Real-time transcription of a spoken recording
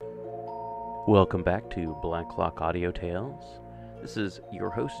Welcome back to Black Clock Audio Tales. This is your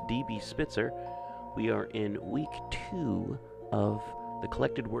host, DB Spitzer. We are in week 2 of the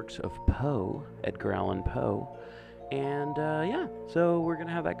collected works of Poe, Edgar Allan Poe. And so we're going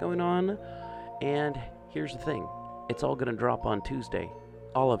to have that going on. And here's the thing. It's all going to drop on Tuesday.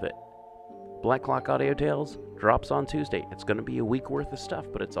 All of it. Black Clock Audio Tales drops on Tuesday. It's going to be a week worth of stuff,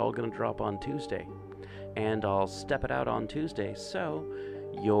 but it's all going to drop on Tuesday. And I'll step it out on Tuesday, so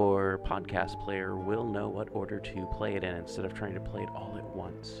your podcast player will know what order to play it in instead of trying to play it all at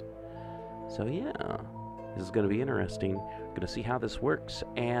once. So yeah, this is going to be interesting. Going to see how this works,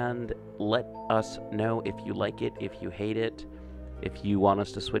 and let us know if you like it, if you hate it, if you want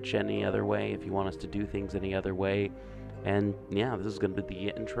us to switch any other way, if you want us to do things any other way. And yeah, this is going to be the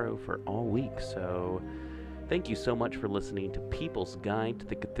intro for all week, so thank you so much for listening to People's Guide to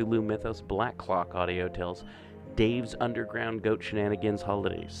the Cthulhu Mythos Black Clock Audio Tales, Dave's Underground Goat Shenanigans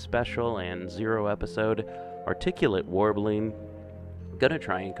Holiday Special, and 0 episode Articulate Warbling. Gonna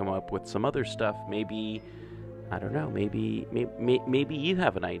try and come up with some other stuff. Maybe, I don't know, maybe you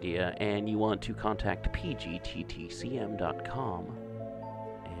have an idea and you want to contact pgttcm.com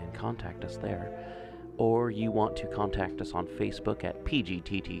and contact us there. Or you want to contact us on Facebook at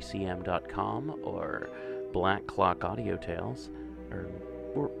pgttcm.com or Black Clock Audio Tales, or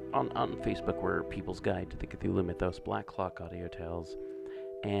we're on Facebook, we're People's Guide to the Cthulhu Mythos Black Clock Audio Tales.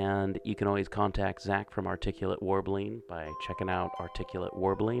 And you can always contact Zach from Articulate Warbling by checking out Articulate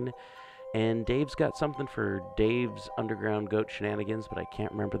Warbling. And Dave's got something for Dave's Underground Goat Shenanigans, but I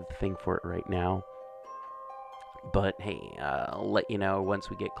can't remember the thing for it right now. But hey, I'll let you know once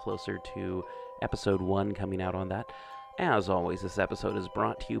we get closer to episode 1 coming out on that. As always, this episode is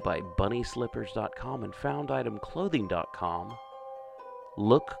brought to you by BunnySlippers.com and FoundItemClothing.com.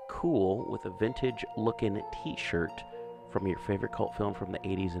 Look cool with a vintage-looking t-shirt from your favorite cult film from the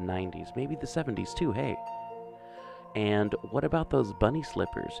 80s and 90s. Maybe the 70s too, hey. And what about those bunny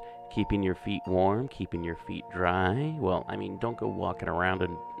slippers? Keeping your feet warm, keeping your feet dry? Well, I mean, don't go walking around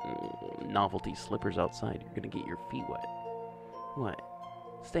in novelty slippers outside. You're going to get your feet wet. What?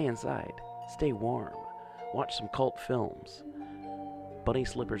 Stay inside. Stay warm. Watch some cult films.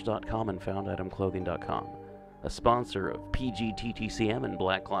 BunnySlippers.com and FoundItemClothing.com. A sponsor of PGTTCM and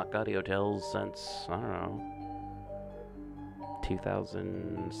Black Clock Audio Tales since, I don't know,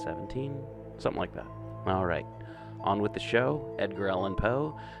 2017? Something like that. Alright, on with the show. Edgar Allan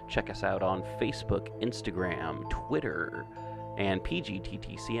Poe. Check us out on Facebook, Instagram, Twitter, and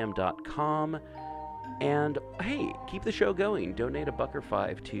pgttcm.com. And hey, keep the show going. Donate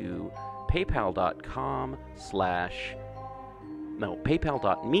 $1.05 to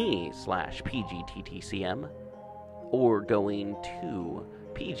paypal.me/pgttcm, or going to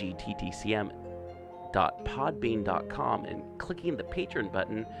pgttcm.podbean.com and clicking the Patreon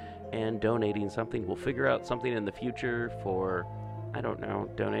button and donating something. We'll figure out something in the future for, I don't know,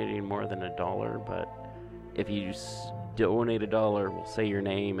 donating more than $1, but if you donate $1, we'll say your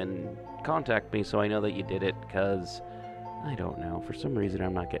name and contact me so I know that you did it, because I don't know, for some reason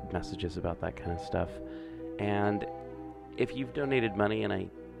I'm not getting messages about that kind of stuff. And if you've donated money and I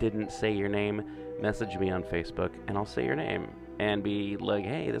didn't say your name, message me on Facebook and I'll say your name and be like,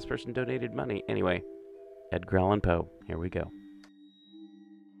 hey, this person donated money. Anyway, Edgar Allan Poe, here we go.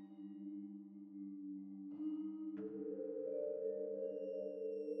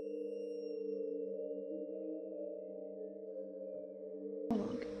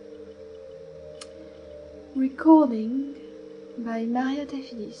 Recording by Maria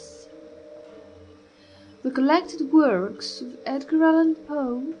Tafidis. The Collected Works of Edgar Allan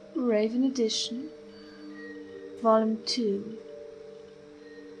Poe, Raven Edition, Volume 2.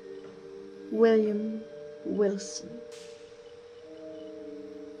 William Wilson.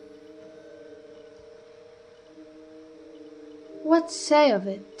 What say of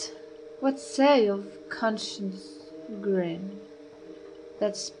it? What say of conscience grim,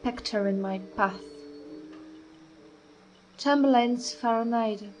 that spectre in my path? Chamberlain's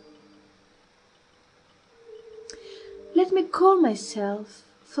Pharonida. Let me call myself,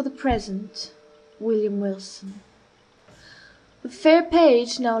 for the present, William Wilson. The fair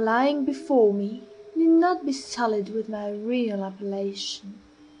page now lying before me need not be sullied with my real appellation.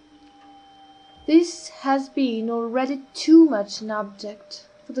 This has been already too much an object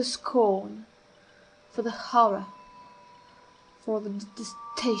for the scorn, for the horror, for the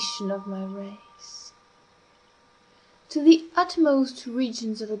detestation of my race. To the utmost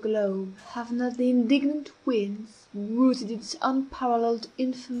regions of the globe have not the indignant winds rooted its unparalleled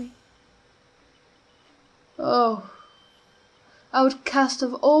infamy? Oh, outcast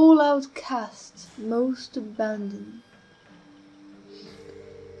of all outcasts, most abandoned!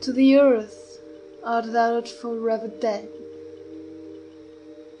 To the earth art thou not forever dead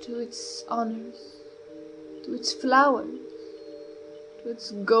to its honors, to its flowers, to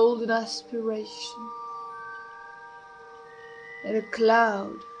its golden aspiration? And a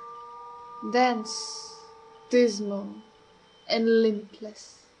cloud, dense, dismal, and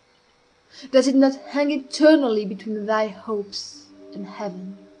limitless, does it not hang eternally between thy hopes and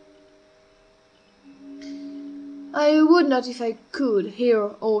heaven? I would not, if I could,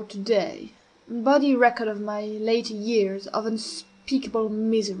 here or today, embody record of my later years of unspeakable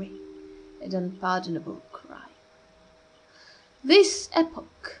misery and unpardonable crime. This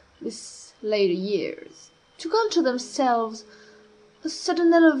epoch, these later years, took unto themselves a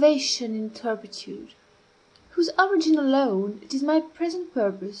sudden elevation in turpitude, whose origin alone it is my present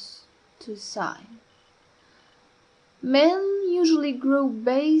purpose to assign. Men usually grow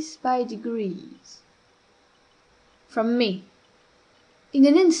base by degrees. From me, in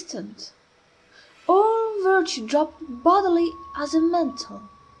an instant, all virtue dropped bodily as a mantle.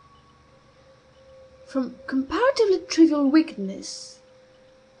 From comparatively trivial wickedness,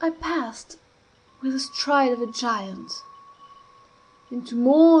 I passed, with the stride of a giant, into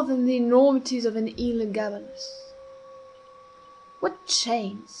more than the enormities of an Elagabalus. What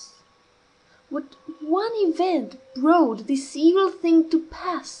chance, what one event brought this evil thing to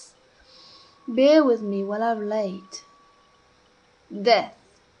pass? Bear with me while I relate. Death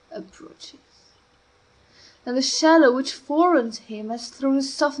approaches, and the shadow which foreruns him has thrown a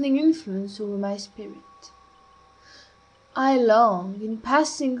softening influence over my spirit. I long, in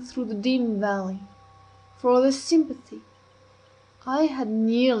passing through the dim valley, for the sympathy, I had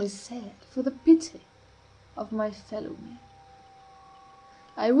nearly said for the pity, of my fellow men.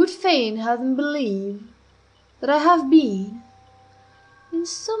 I would fain have them believe that I have been, in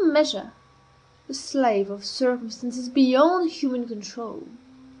some measure, the slave of circumstances beyond human control.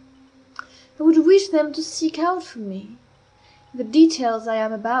 I would wish them to seek out for me, in the details I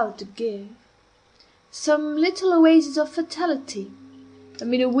am about to give, some little oasis of fatality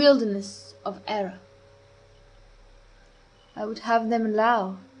amid a wilderness of error. I would have them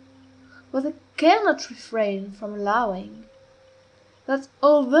allow, what they cannot refrain from allowing, that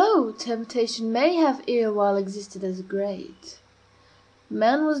although temptation may have erewhile existed as great,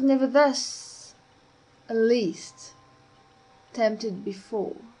 man was never thus, at least, tempted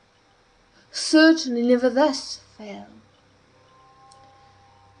before, certainly never thus fell.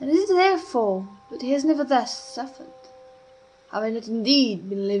 And is it therefore that he has never thus suffered? Have I not indeed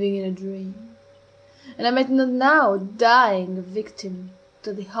been living in a dream? And am I not now dying a victim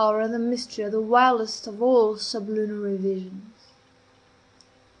to the horror and the mystery of the wildest of all sublunary visions?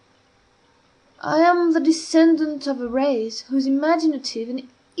 I am the descendant of a race whose imaginative and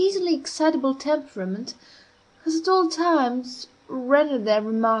easily excitable temperament has at all times rendered them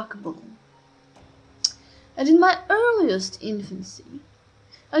remarkable. And in my earliest infancy,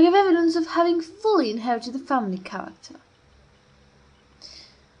 I gave evidence of having fully inherited the family character.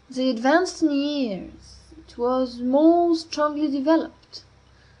 As I advanced in years, it was more strongly developed,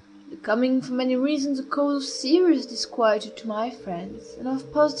 becoming for many reasons a cause of serious disquietude to my friends and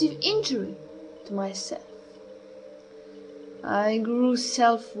of positive injury to myself. I grew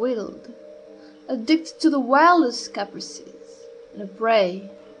self-willed, addicted to the wildest caprices, and a prey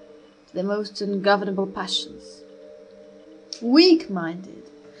to the most ungovernable passions. Weak-minded,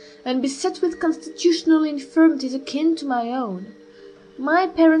 and beset with constitutional infirmities akin to my own, my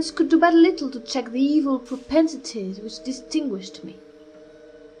parents could do but little to check the evil propensities which distinguished me.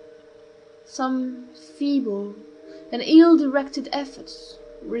 Some feeble and ill-directed efforts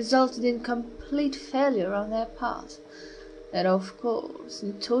resulted in complete failure on their part, and of course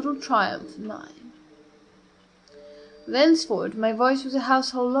in total triumph in mine. Thenceforward my voice was a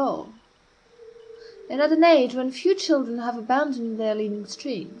household law, and at an age when few children have abandoned their leading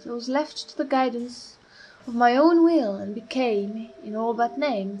strings, I was left to the guidance of my own will, and became, in all but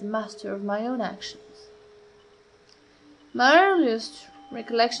name, the master of my own actions. My earliest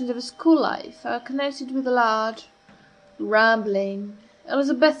recollections of a school life are connected with a large, rambling,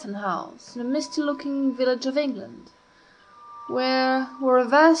 Elizabethan house in a misty-looking village of England, where were a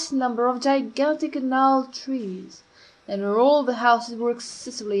vast number of gigantic and gnarled trees, and where all the houses were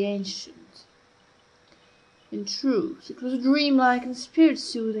excessively ancient. In truth, it was a dreamlike and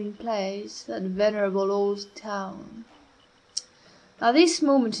spirit-soothing place, that venerable old town. At this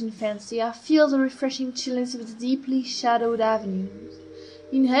moment in fancy I feel the refreshing chilliness of its deeply shadowed avenues,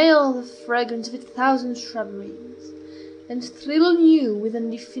 inhale the fragrance of its thousand shrubberies, and thrill anew with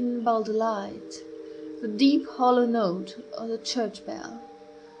indefinable delight the deep hollow note of the church bell,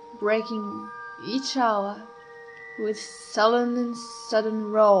 breaking each hour with sullen and sudden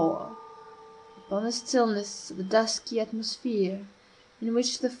roar upon the stillness of the dusky atmosphere in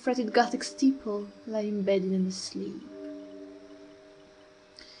which the fretted Gothic steeple lay embedded in the sleep.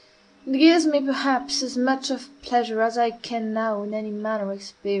 It gives me perhaps as much of pleasure as I can now in any manner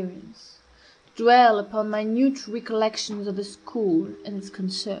experience, to dwell upon minute recollections of the school and its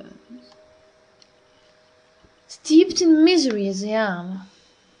concerns. Steeped in misery as I am,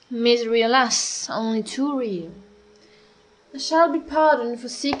 misery, alas, only too real, I shall be pardoned for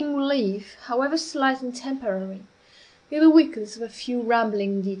seeking relief, however slight and temporary, in the weakness of a few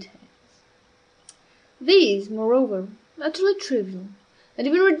rambling details. These, moreover, utterly trivial, and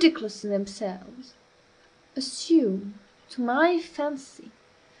even ridiculous in themselves, assume, to my fancy,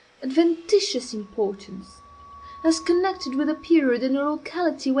 adventitious importance, as connected with a period and a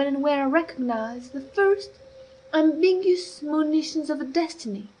locality when and where I recognize the first ambiguous monitions of a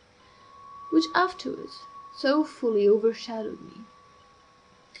destiny, which afterwards so fully overshadowed me.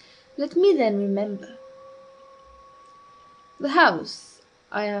 Let me then remember. The house,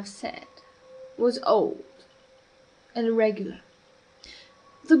 I have said, was old and irregular.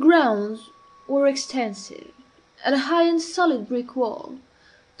 The grounds were extensive, and a high and solid brick wall,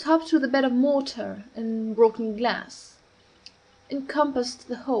 topped with a bed of mortar and broken glass, encompassed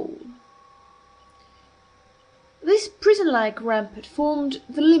the whole. This prison-like rampart formed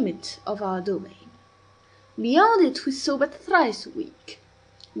the limit of our domain. Beyond it we saw but thrice a week,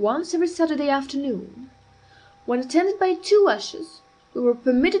 once every Saturday afternoon, when, attended by two ushers, we were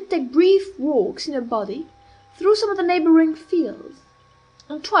permitted to take brief walks in a body through some of the neighbouring fields,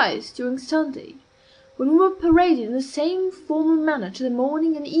 and twice during Sunday, when we were paraded in the same formal manner to the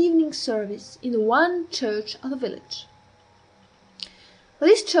morning and evening service in the one church of the village.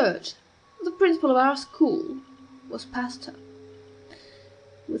 This church, the principal of our school, was pastor.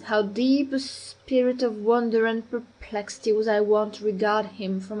 With how deep a spirit of wonder and perplexity was I wont to regard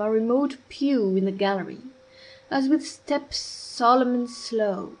him from a remote pew in the gallery, as with steps solemn and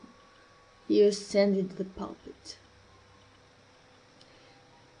slow he ascended the pulpit.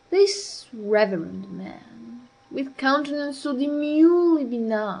 This reverend man, with countenance so demurely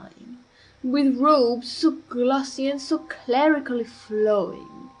benign, with robes so glossy and so clerically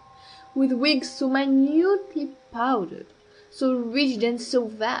flowing, with wigs so minutely powdered, so rigid and so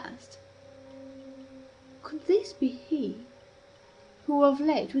vast, could this be he who of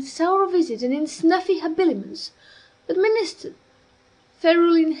late, with sour visit and in snuffy habiliments, administered,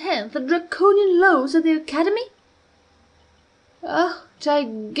 ferule in hand, the draconian laws at the Academy? Ah,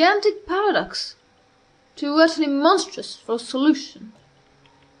 gigantic paradox, too utterly monstrous for solution.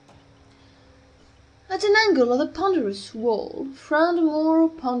 At an angle of the ponderous wall frowned a more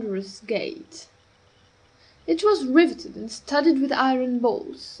ponderous gate. It was riveted and studded with iron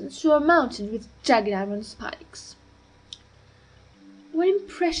bolts, and surmounted with jagged iron spikes. What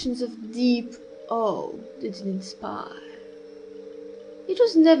impressions of deep awe did it inspire! It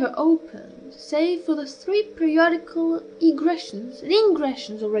was never opened, save for the 3 periodical egressions and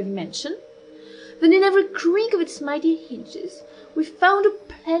ingressions already mentioned. Then in every creak of its mighty hinges we found a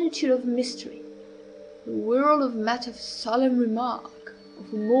plenitude of mystery, a whirl of matter of solemn remark,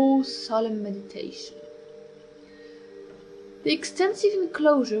 of more solemn meditation. The extensive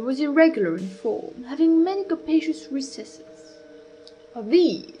enclosure was irregular in form, having many capacious recesses. Of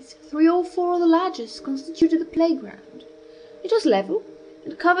these, 3 or 4 of the largest constituted the playground. It was level,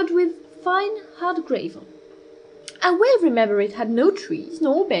 and covered with fine hard gravel. I well remember it had no trees,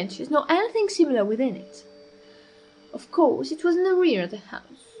 nor benches, nor anything similar within it. Of course, it was in the rear of the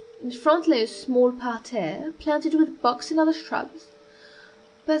house. In front lay a small parterre, planted with box and other shrubs.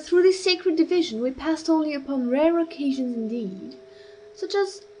 But through this sacred division we passed only upon rare occasions indeed, such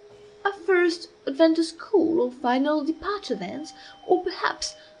as a first advent to school, or final departure thence, or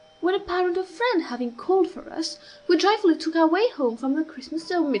perhaps when a parent or friend having called for us, we joyfully took our way home from the Christmas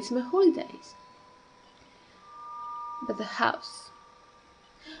or Midsummer holidays. But the house,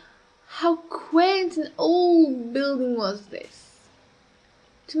 how quaint an old building was this!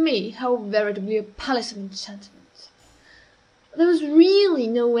 To me, how veritably a palace of enchantment! There was really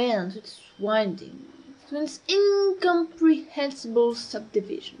no end to its windings, to its incomprehensible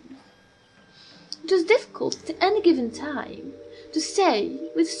subdivisions. It was difficult at any given time to say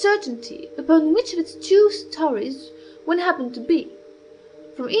with certainty upon which of its 2 stories one happened to be.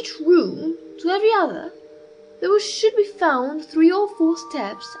 From each room to every other there should be found 3 or 4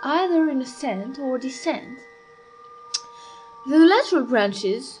 steps, either in ascent or descent. The lateral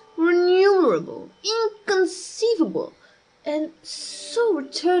branches were innumerable, inconceivable, and so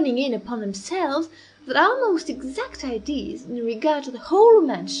returning in upon themselves that our most exact ideas in regard to the whole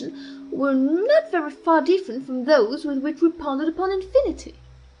mansion were not very far different from those with which we pondered upon infinity.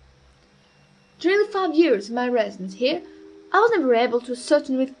 During the 5 years of my residence here, I was never able to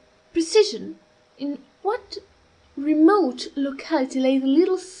ascertain with precision in what remote locality lay the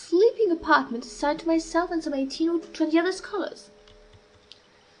little sleeping apartment assigned to myself and some 18 or 20 other scholars.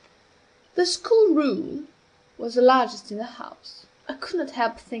 The schoolroom was the largest in the house. I could not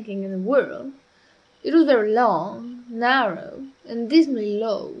help thinking in the world. It was very long, narrow, and dismally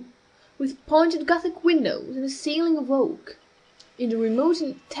low, with pointed Gothic windows and a ceiling of oak. In the remote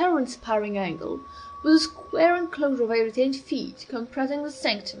and terror-inspiring angle was a square enclosure of 8 feet, comprising the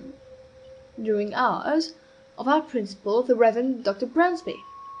sanctum, during hours, of our principal, the Reverend Dr. Bransby.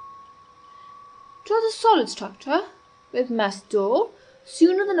 It was a solid structure, with masked door,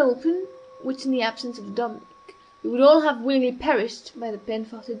 sooner than open, which in the absence of Dominic, we would all have willingly perished by the peine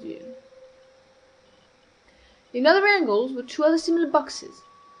forte Dieu. In other angles were 2 other similar boxes,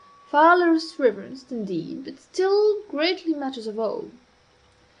 far less reverenced, indeed, but still greatly matters of awe.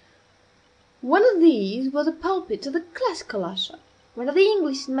 One of these was the pulpit of the classical usher, one of the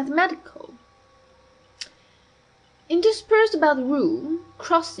English and mathematical. Interspersed about the room,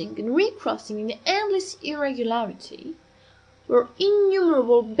 crossing and recrossing in endless irregularity, were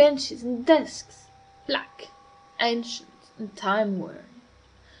innumerable benches and desks, black, ancient, and time-worn,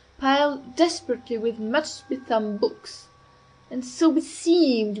 piled desperately with much bethumbed books, and so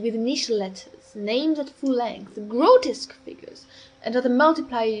beseamed with initial letters, names at full length, grotesque figures, and other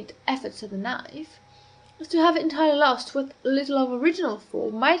multiplied efforts of the knife, as to have entirely lost what little of original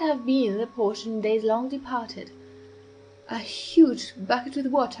form might have been their portion in days long departed. A huge bucket with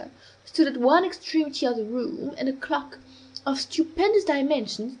water stood at one extremity of the room, and a clock of stupendous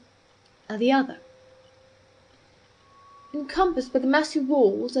dimensions at the other. Encompassed by the massive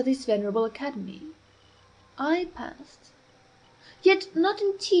walls of this venerable academy, I passed, yet not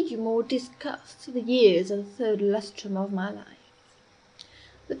in tedium or disgust, the years of the 3rd lustrum of my life.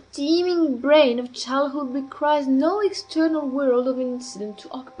 The teeming brain of childhood requires no external world of incident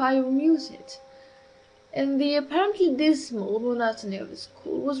to occupy or amuse it, and the apparently dismal monotony of the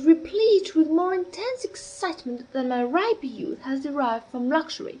school was replete with more intense excitement than my ripe youth has derived from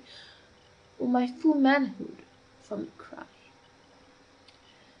luxury, or my full manhood from crime.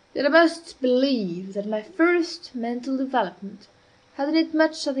 Yet I must believe that my first mental development had in it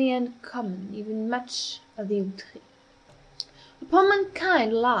much of the uncommon, even much of the outré. Upon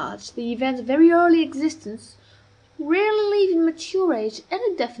mankind at large, the events of very early existence rarely leave in mature age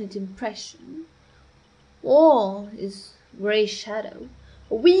any definite impression. All is grey shadow,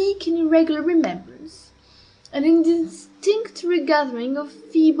 a weak and irregular remembrance, an indistinct regathering of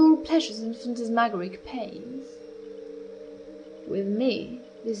feeble pleasures and phantasmagoric pains. With me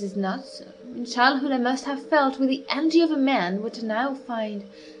this is not so. In childhood I must have felt with the energy of a man what I now find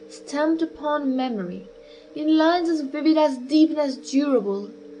stamped upon memory in lines as vivid, as deep, and as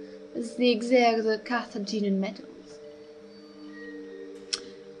durable as the exergue of the Carthaginian metals.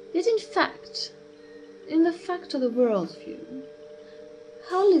 Yet in the fact of the world's view,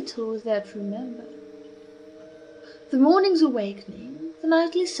 how little was there to remember! The morning's awakening, the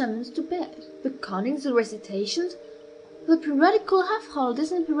nightly summons to bed, the connings, the recitations, the periodical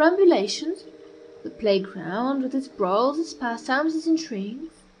half-holidays and perambulations, the playground with its brawls, its pastimes, its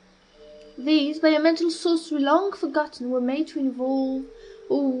intrigues, these, by a mental sorcery long forgotten, were made to involve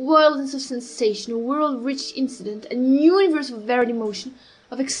a wilderness of sensation, a world-rich incident, a new universe of varied emotion,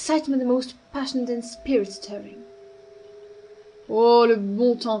 of excitement the most passionate and spirit-stirring. Oh, le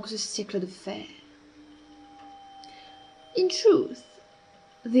bon temps que ce siècle de fer! In truth,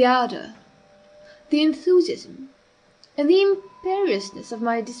 the ardour, the enthusiasm, and the imperiousness of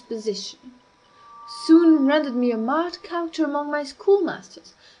my disposition soon rendered me a marked character among my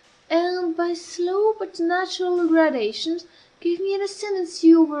schoolmasters, and by slow but natural gradations gave me an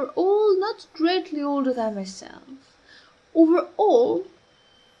ascendancy over all not greatly older than myself, over all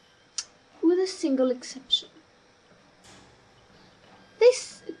with a single exception.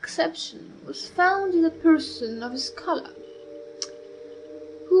 This exception was found in the person of a scholar,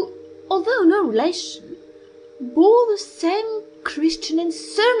 who, although no relation, bore the same Christian and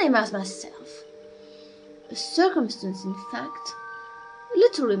surname as myself, a circumstance, in fact,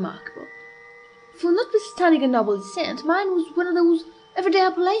 little remarkable, for notwithstanding a noble descent, mine was one of those everyday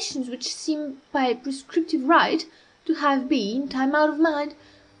appellations which seem by prescriptive right to have been, time out of mind,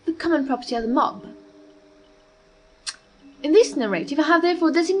 the common property of the mob. In this narrative I have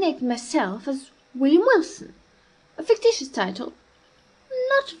therefore designated myself as William Wilson, a fictitious title,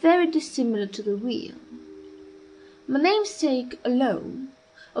 not very dissimilar to the real. My namesake alone,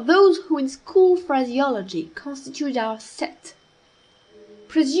 of those who in school phraseology constitute our set,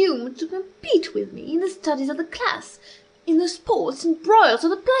 presumed to compete with me in the studies of the class, in the sports and broils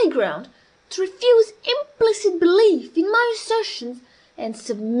of the playground, to refuse implicit belief in my assertions and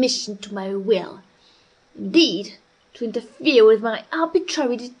submission to my will, indeed, to interfere with my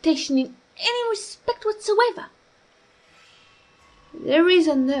arbitrary dictation in any respect whatsoever. There is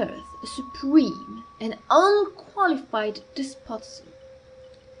on earth a supreme and unqualified despotism.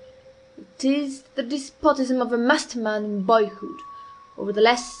 It is the despotism of a mastermind in boyhood over the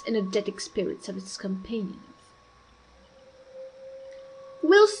less energetic spirits of its companions.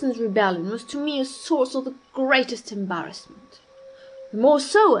 Wilson's rebellion was to me a source of the greatest embarrassment, the more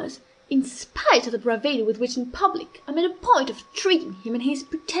so as, in spite of the bravado with which in public I made a point of treating him and his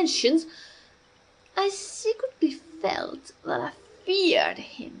pretensions, I secretly felt that I feared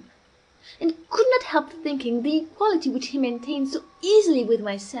him, and could not help thinking the equality which he maintained so easily with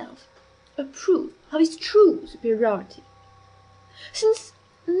myself a proof of his true superiority, since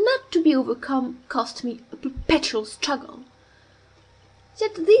not to be overcome cost me a perpetual struggle.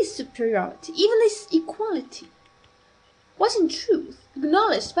 Yet this superiority, even this equality, was in truth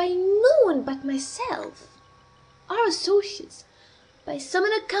acknowledged by no one but myself. Our associates, by some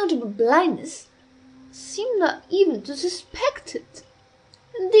unaccountable blindness, seemed not even to suspect it.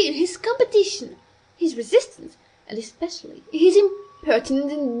 Indeed, his competition, his resistance, and especially his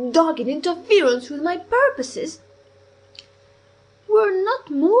impertinent and dogged interference with my purposes, were not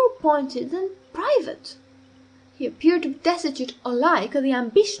more pointed than private. He appeared to be destitute alike of the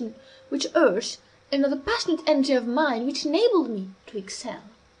ambition which urged and of the passionate energy of mind which enabled me to excel.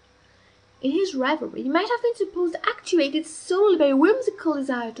 In his rivalry he might have been supposed actuated solely by a whimsical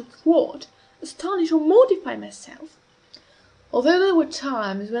desire to thwart, astonish, or mortify myself, although there were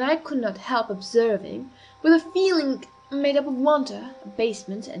times when I could not help observing, with a feeling made up of wonder,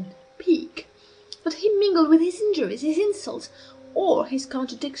 abasement, and pique, that he mingled with his injuries, his insults, or his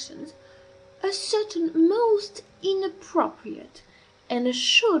contradictions, a certain most inappropriate and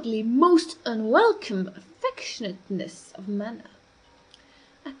assuredly most unwelcome affectionateness of manner.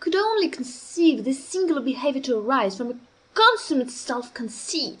 I could only conceive this singular behaviour to arise from a consummate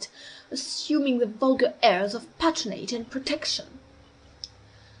self-conceit, assuming the vulgar airs of patronage and protection.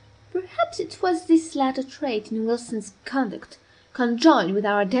 Perhaps it was this latter trait in Wilson's conduct, conjoined with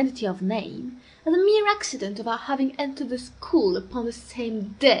our identity of name, and the mere accident of our having entered the school upon the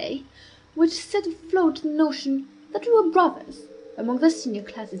same day, which set afloat the notion that we were brothers among the senior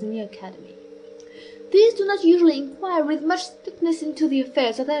classes in the academy. These do not usually inquire with much strictness into the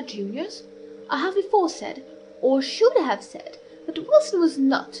affairs of their juniors. I have before said, or should have said, that Wilson was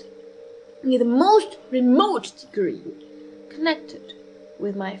not, in the most remote degree, connected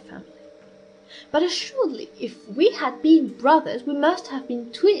with my family. But assuredly, if we had been brothers, we must have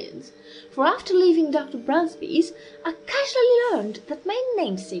been twins, for after leaving Dr. Bransby's, I casually learned that my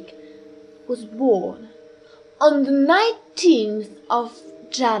namesake was born on the 19th of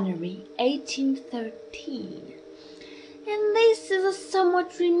January, 1813, and this is a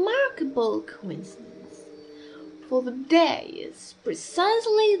somewhat remarkable coincidence, for the day is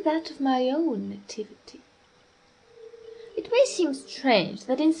precisely that of my own nativity. It may seem strange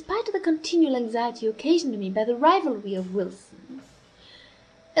that in spite of the continual anxiety occasioned me by the rivalry of Wilson,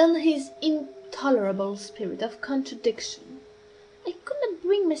 and his intolerable spirit of contradiction, I could not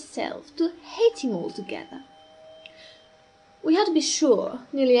bring myself to hate him altogether. We had, to be sure,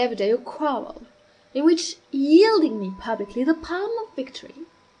 nearly every day a quarrel, in which, yielding me publicly the palm of victory,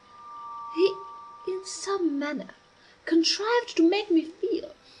 he, in some manner, contrived to make me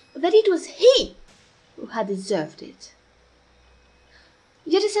feel that it was he who had deserved it.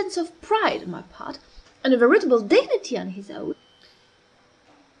 Yet a sense of pride on my part, and a veritable dignity on his own,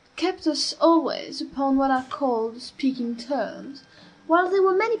 kept us always upon what are called speaking terms, while there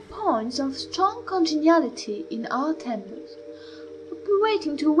were many points of strong congeniality in our tempers,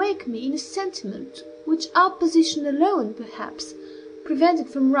 waiting to awake me in a sentiment which our position alone, perhaps, prevented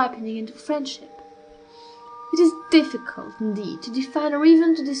from ripening into friendship. It is difficult, indeed, to define or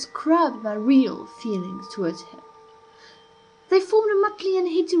even to describe my real feelings towards him. They formed a motley and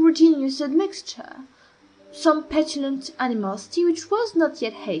heterogeneous admixture, some petulant animosity which was not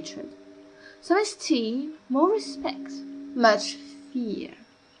yet hatred, some esteem, more respect, much fear,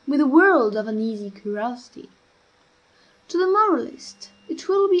 with a world of uneasy curiosity. To the moralist, it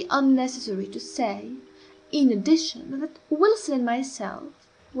will be unnecessary to say, in addition, that Wilson and myself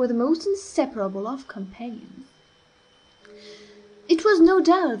were the most inseparable of companions. It was no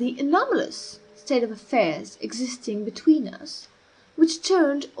doubt the anomalous state of affairs existing between us which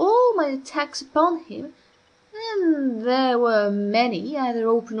turned all my attacks upon him, and there were many, either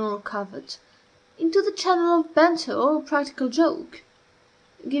open or covert, into the channel of banter or practical joke,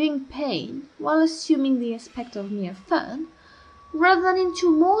 giving pain while assuming the aspect of mere fun, rather than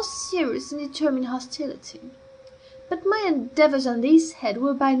into more serious and determined hostility. But my endeavours on this head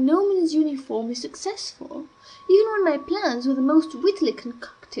were by no means uniformly successful, even when my plans were the most wittily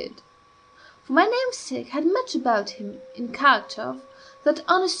concocted. For my namesake had much about him, in character, of that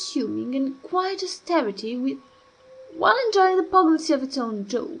unassuming and quiet austerity which, while enjoying the poignancy of its own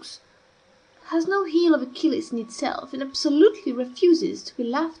jokes, has no heel of Achilles in itself, and absolutely refuses to be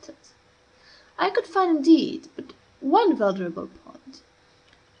laughed at. I could find, indeed, but one vulnerable point,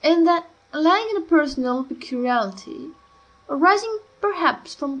 and that lying in a personal peculiarity, arising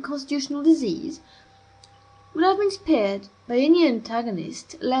perhaps from constitutional disease, would have been spared by any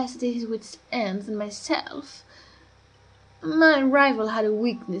antagonist less at his wit's end than myself. My rival had a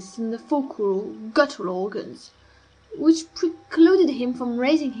weakness in the vocal guttural organs, which precluded him from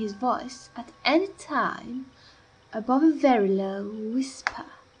raising his voice at any time above a very low whisper.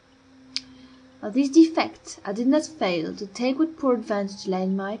 Of this defect I did not fail to take what poor advantage lay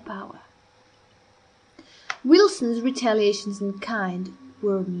in my power. Wilson's retaliations in kind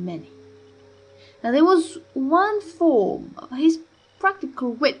were many, and there was one form of his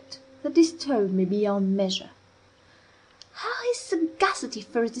practical wit that disturbed me beyond measure. How his sagacity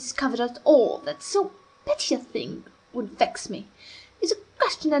first discovered at all that so petty a thing would vex me is a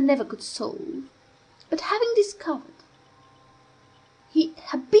question I never could solve. But having discovered, he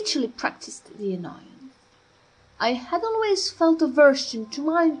habitually practised the annoyance. I had always felt aversion to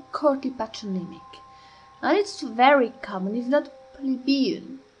my courtly patronymic, and its very common, if not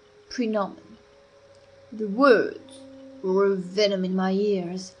plebeian, praenomen. The words were a venom in my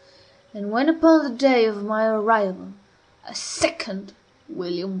ears, and when upon the day of my arrival a second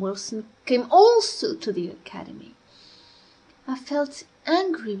William Wilson came also to the academy, I felt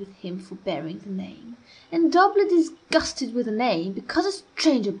angry with him for bearing the name, and doubly disgusted with the name because a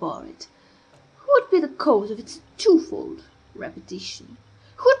stranger bore it. Who would be the cause of its twofold repetition?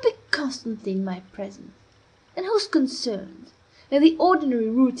 Who would be constantly in my presence? And whose concerns, in the ordinary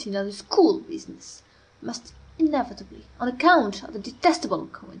routine of the school business, must inevitably, on account of the detestable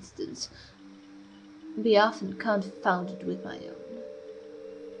coincidence, be often confounded with my own.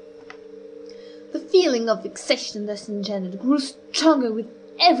 The feeling of vexation thus engendered grew stronger with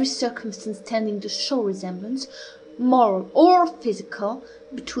every circumstance tending to show resemblance, moral or physical,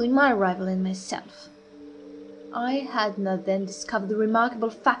 between my rival and myself. I had not then discovered the remarkable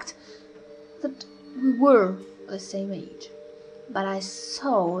fact that we were of the same age, but I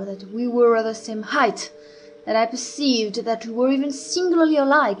saw that we were of the same height, and I perceived that we were even singularly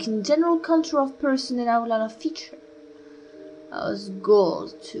alike in general contour of person and outline of feature. I was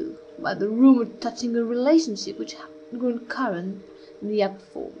galled, too, by the rumour touching a relationship which had grown current in the upper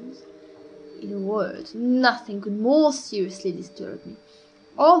forms. In a word, nothing could more seriously disturb me,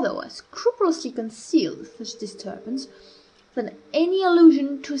 although I scrupulously concealed such disturbance, than any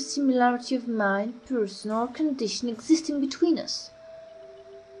allusion to a similarity of mind, person, or condition existing between us.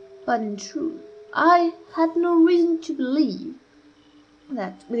 But in truth, I had no reason to believe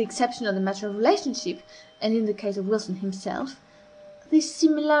that, with the exception of the matter of relationship, and in the case of Wilson himself, this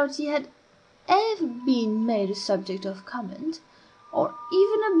similarity had ever been made a subject of comment, or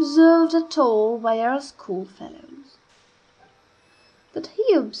even observed at all by our schoolfellows. That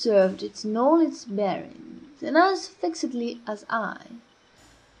he observed it in all its bearings, and as fixedly as I,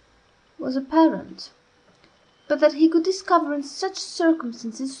 was apparent, but that he could discover in such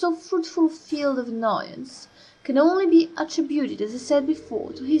circumstances so fruitful a field of annoyance can only be attributed, as I said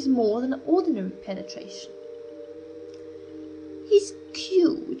before, to his more than ordinary penetration. His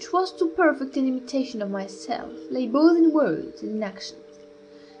cue, which was too perfect an imitation of myself, lay both in words and in actions,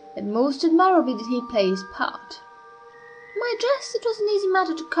 and most admirably did he play his part. My dress it was an easy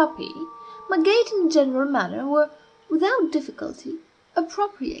matter to copy, my gait and general manner were, without difficulty,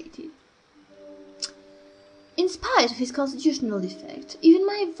 appropriated. In spite of his constitutional defect, even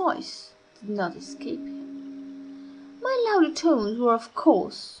my voice did not escape him. My louder tones were, of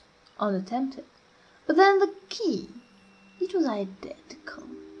course, unattempted, but then the key, it was identical,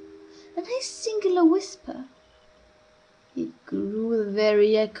 and his singular whisper, it grew the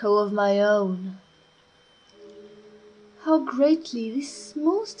very echo of my own. How greatly this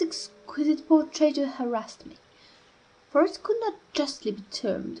most exquisite portraiture harassed me, for it could not justly be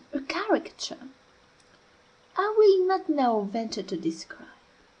termed a caricature, I will not now venture to describe.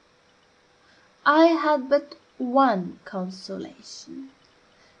 I had but one consolation,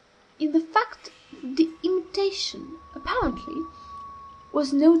 in the fact that the imitation, apparently,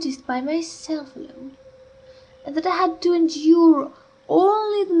 was noticed by myself alone, and that I had to endure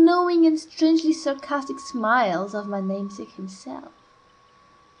only the knowing and strangely sarcastic smiles of my namesake himself.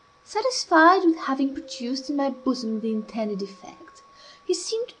 Satisfied with having produced in my bosom the intended effect, he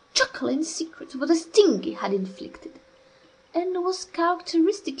seemed to chuckle in secret over the sting he had inflicted, and was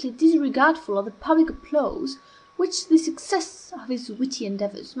characteristically disregardful of the public applause which the success of his witty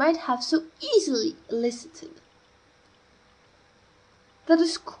endeavours might have so easily elicited. That the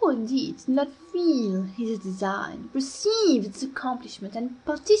school indeed did not feel his design, perceive its accomplishment, and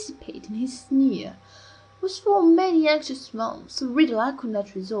participate in his sneer, was for many anxious months a riddle I could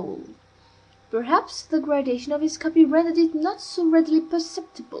not resolve. Perhaps the gradation of his copy rendered it not so readily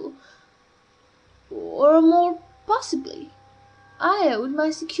perceptible, or more possibly I owed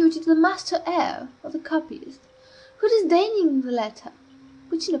my security to the master air of the copyist, who, disdaining the letter,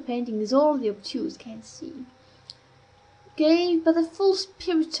 which in a painting is all the obtuse can see, gave but the full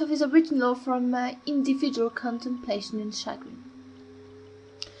spirit of his original from my individual contemplation and chagrin.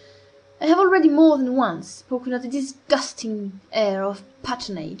 I have already more than once spoken of the disgusting air of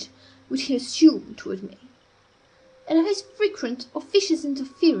patronage which he assumed toward me, and of his frequent officious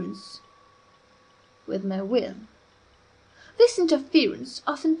interference with my will. This interference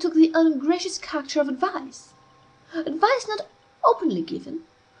often took the ungracious character of advice not openly given,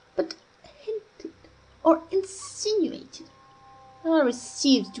 but hinted or insinuated, and I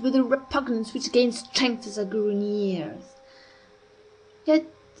received it with a repugnance which gained strength as I grew in years. Yet,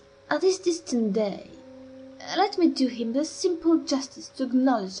 at this distant day, let me do him the simple justice to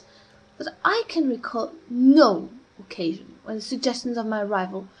acknowledge that I can recall no occasion when the suggestions of my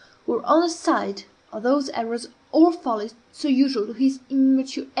rival were on the side of those errors or follies so usual to his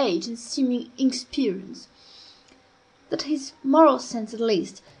immature age and seeming inexperience, that his moral sense at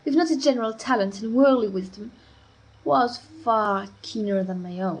least, if not his general talents and worldly wisdom, was far keener than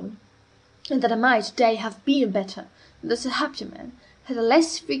my own, and that I might to-day have been a better, and thus a happier man, had I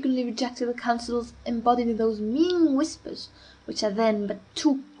less frequently rejected the counsels embodied in those mean whispers which I then but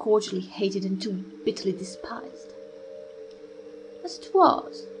too cordially hated and too bitterly despised. As it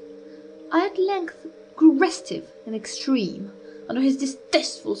was, I at length grew restive and extreme under his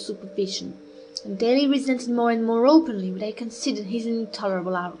distasteful supervision, and daily resented more and more openly what I considered his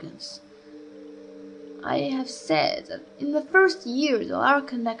intolerable arrogance. I have said that in the first years of our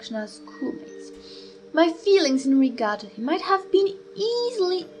connection as schoolmates, my feelings in regard to him might have been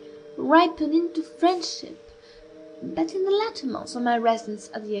easily ripened into friendship, but in the latter months of my residence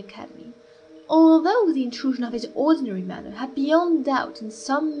at the academy, although the intrusion of his ordinary manner had beyond doubt in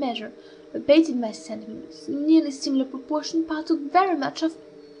some measure abated my sentiments, in nearly similar proportion partook very much of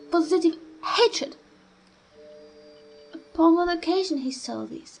positive hatred. Upon one occasion he saw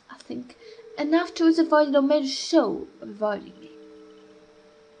this, I think, and afterwards avoided or made a show of avoiding me.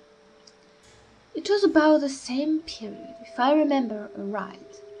 It was about the same period, if I remember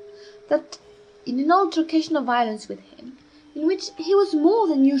aright, that in an altercation of violence with him, in which he was more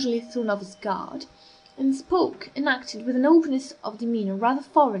than usually thrown off his guard, and spoke and acted with an openness of demeanour rather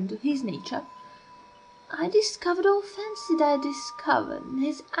foreign to his nature, I discovered, or fancied I discovered, in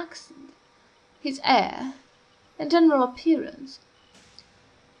his accent, his air, and general appearance,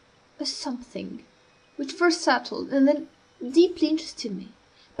 a something which first startled and then deeply interested me,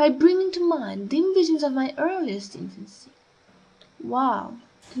 by bringing to mind dim visions of my earliest infancy, wild,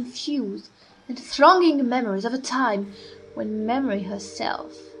 confused, and thronging memories of a time when memory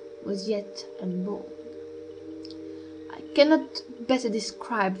herself was yet unborn. I cannot better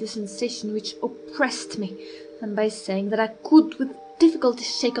describe the sensation which oppressed me than by saying that I could with difficulty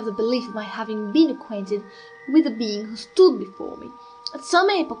shake off the belief of my having been acquainted with a being who stood before me, at some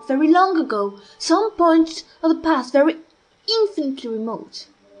epoch very long ago, some point of the past very infinitely remote.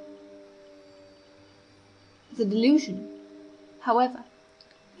 The delusion, however,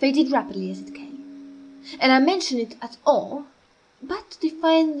 faded rapidly as it came, and I mention it at all but to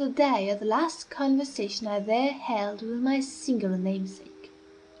define the day of the last conversation I there held with my singular namesake.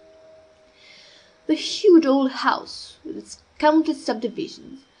 The huge old house, with its countless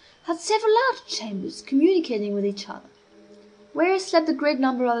subdivisions, had several large chambers communicating with each other, where slept a great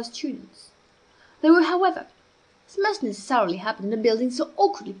number of the students. There were, however, as must necessarily happen in a building so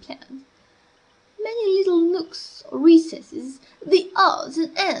awkwardly planned, many little nooks or recesses, the odds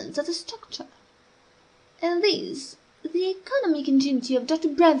and ends of the structure, and these the economic ingenuity of Dr.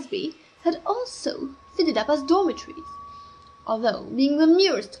 Bransby had also fitted up as dormitories, although, being the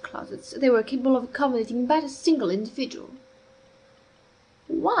merest closets, they were capable of accommodating but a single individual.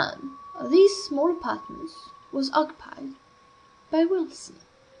 One of these small apartments was occupied by Wilson.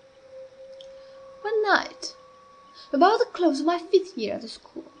 One night, about the close of my 5th year at the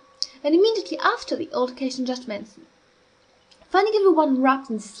school, and immediately after the altercation just mentioned, finding every one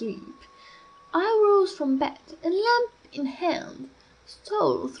wrapped in sleep, I rose from bed, and lamp in hand,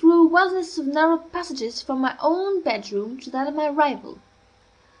 stole through a wilderness of narrow passages from my own bedroom to that of my rival,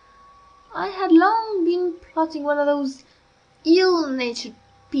 I had long been plotting one of those ill-natured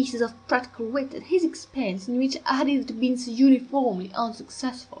pieces of practical wit at his expense in which I had hitherto been so uniformly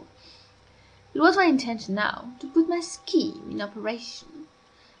unsuccessful. It was my intention now to put my scheme in operation,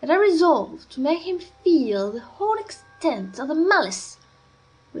 and I resolved to make him feel the whole extent of the malice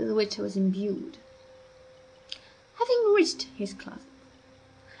with which I was imbued. Having reached his closet,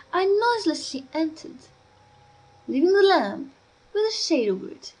 I noiselessly entered, leaving the lamp with a shade over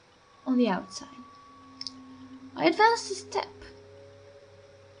it on the outside. I advanced a step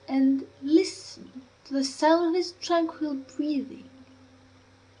and listened to the sound of his tranquil breathing,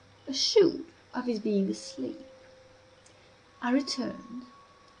 assured of his being asleep. I returned,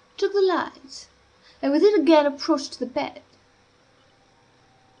 took the light, and with it again approached the bed.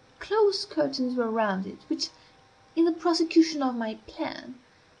 Close curtains were round it, which, in the prosecution of my plan,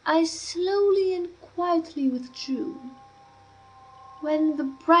 I slowly and quietly withdrew, when the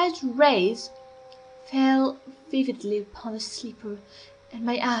bright rays fell vividly upon the sleeper, and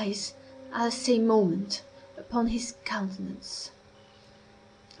my eyes, at the same moment, upon his countenance.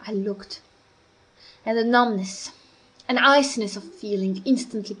 I looked, and a numbness, an iciness of feeling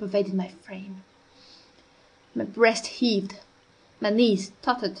instantly pervaded my frame. My breast heaved, my knees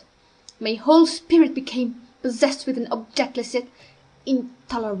tottered, my whole spirit became possessed with an objectless yet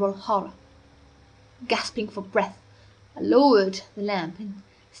intolerable horror. Gasping for breath, I lowered the lamp in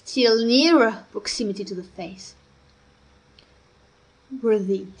still nearer proximity to the face. Were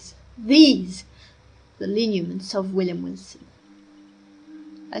these the lineaments of William Wilson?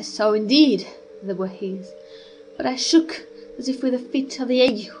 I saw indeed they were his, but I shook as if with a fit of the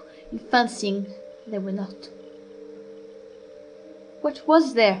ague in fancying they were not. What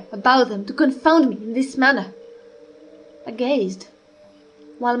was there about them to confound me in this manner? I gazed,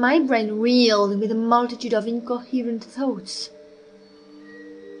 while my brain reeled with a multitude of incoherent thoughts.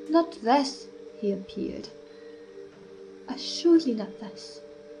 Not thus he appeared, assuredly not thus,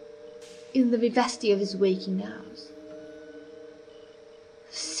 in the vivacity of his waking hours.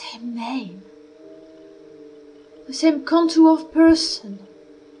 The same name, the same contour of person,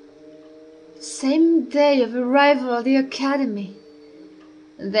 the same day of arrival at the academy,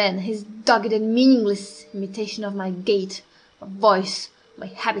 and then his dogged and meaningless imitation of my gait, my voice, my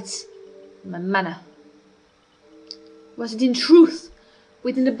habits, and my manner. Was it in truth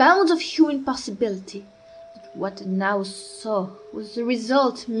within the bounds of human possibility that what I now saw was the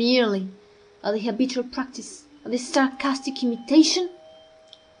result merely of the habitual practice of this sarcastic imitation?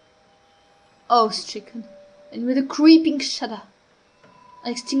 Awe-stricken, and with a creeping shudder, I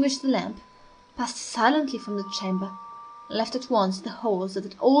extinguished the lamp, passed silently from the chamber, and left at once the halls of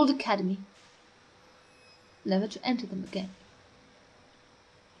that old academy, never to enter them again.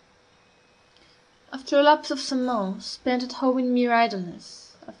 After a lapse of some months spent at home in mere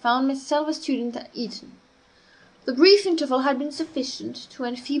idleness, I found myself a student at Eton. The brief interval had been sufficient to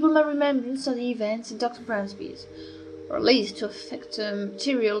enfeeble my remembrance of the events in Dr. Bransby's, or at least to effect a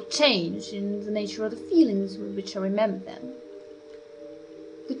material change in the nature of the feelings with which I remembered them.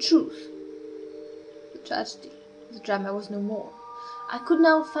 The truth, the tragedy, the drama was no more. I could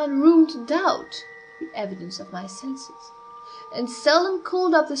now find room to doubt the evidence of my senses, and seldom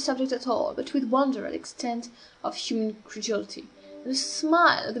called up the subject at all, but with wonder at the extent of human credulity, and a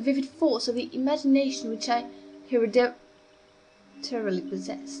smile at the vivid force of the imagination which I hereditarily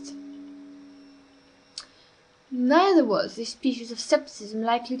possessed. Neither was this species of scepticism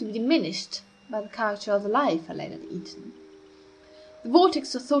likely to be diminished by the character of the life I led at Eton. The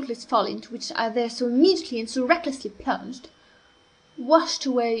vortex of thoughtless folly into which I there so immediately and so recklessly plunged, washed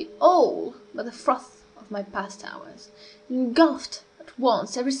away all but the froth of my past hours, engulfed at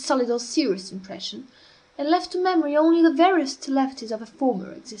once every solid or serious impression, and left to memory only the veriest levities of a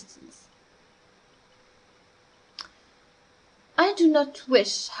former existence. I do not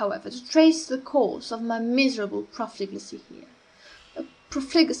wish, however, to trace the course of my miserable profligacy here, a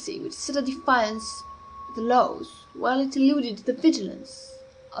profligacy which set at defiance the laws, while it eluded the vigilance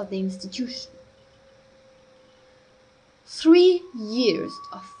of the institution. 3 years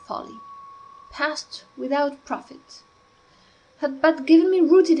of folly, passed without profit, had but given me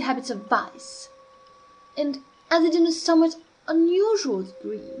rooted habits of vice, and added in a somewhat unusual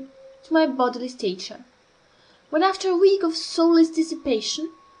degree to my bodily stature, when after a week of soulless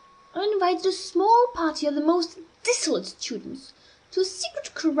dissipation, I invited a small party of the most dissolute students to a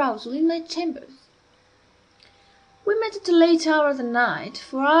secret carousal in my chambers. We met at a late hour of the night,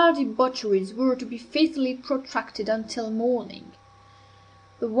 for our debaucheries were to be faithfully protracted until morning.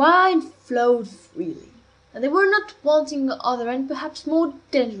 The wine flowed freely, and there were not wanting other and perhaps more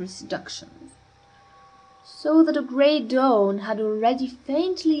dangerous seductions. so that a grey dawn had already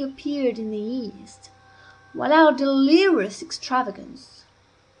faintly appeared in the east, while our delirious extravagance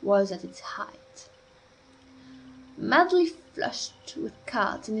was at its height. Madly flushed with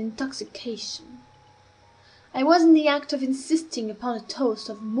cards and intoxication, I was in the act of insisting upon a toast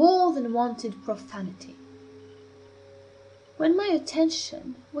of more than wonted profanity, when my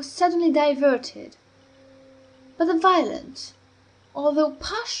attention was suddenly diverted by the violent, although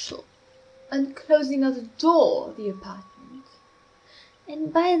partial, unclosing of the door of the apartment,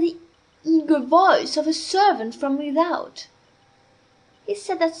 and by the eager voice of a servant from without. He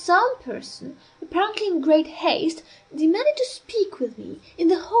said that some person, apparently in great haste, demanded to speak with me in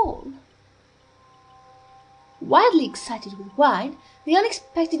the hall. Wildly excited with wine, the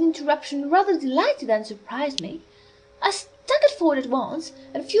unexpected interruption rather delighted than surprised me. I staggered forward at once,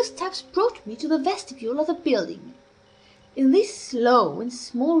 and a few steps brought me to the vestibule of the building. In this low and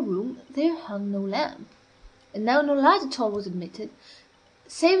small room there hung no lamp, and now no light at all was admitted,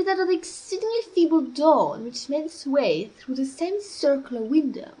 save that of the exceedingly feeble dawn which made its way through the semicircular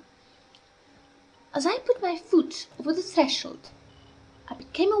window. As I put my foot over the threshold, I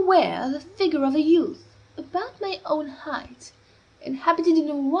became aware of the figure of a youth about my own height, and habited in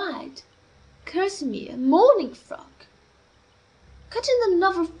a white kerseymere morning frock, cut in the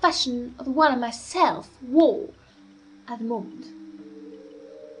novel fashion of the one I myself wore at the moment.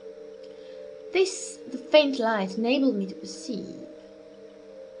 This the faint light enabled me to perceive,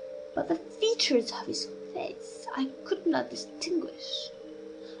 but the features of his face I could not distinguish.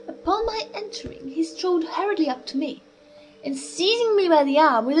 Upon my entering, he strode hurriedly up to me, and seizing me by the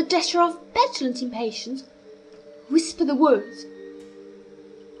arm with a gesture of petulant impatience, whispered the words,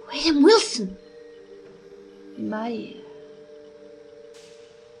 "William Wilson!" in my ear.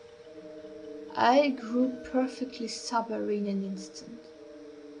 I grew perfectly sober in an instant.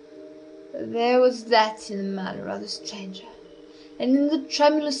 There was that in the manner of the stranger, and in the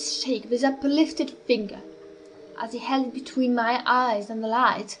tremulous shake of his uplifted finger, as he held it between my eyes and the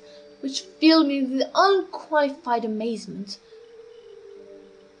light, which filled me with unqualified amazement.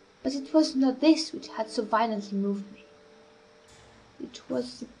 But it was not this which had so violently moved me. It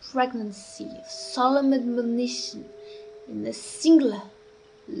was the pregnancy of solemn admonition in the singular,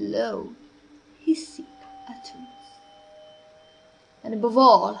 low, hissing utterance. And above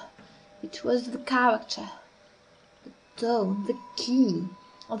all, it was the character, the tone, the key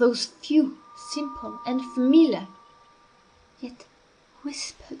of those few, simple, and familiar, yet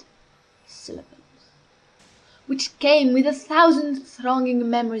whispered syllables, which came with 1,000 thronging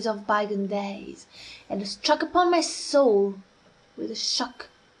memories of bygone days, and struck upon my soul with the shock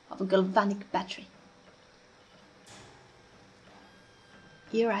of a galvanic battery.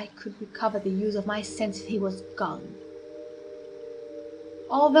 Ere I could recover the use of my senses, he was gone.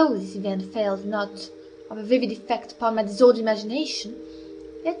 Although this event failed not of a vivid effect upon my disordered imagination,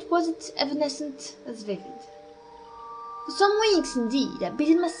 yet was it evanescent as vivid. For some weeks, indeed, I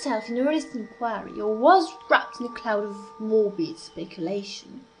busied myself in earnest inquiry, or was wrapped in a cloud of morbid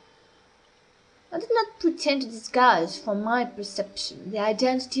speculation. I did not pretend to disguise from my perception the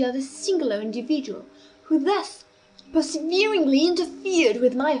identity of the singular individual who thus perseveringly interfered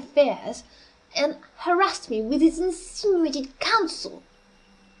with my affairs, and harassed me with his insinuated counsel.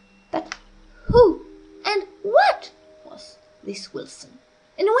 But who and what was this Wilson,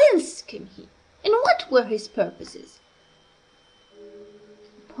 and whence came he, and what were his purposes?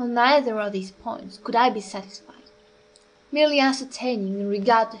 Upon neither of these points could I be satisfied, merely ascertaining in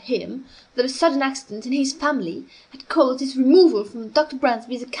regard to him that a sudden accident in his family had caused his removal from Dr.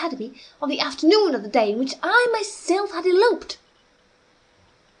 Bransby's academy on the afternoon of the day in which I myself had eloped.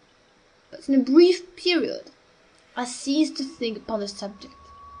 But in a brief period I ceased to think upon the subject,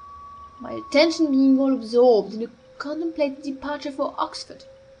 my attention being all absorbed in a contemplated departure for Oxford.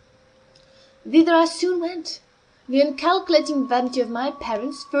 Thither I soon went, the uncalculating vanity of my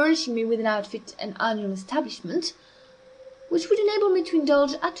parents furnishing me with an outfit and annual establishment, which would enable me to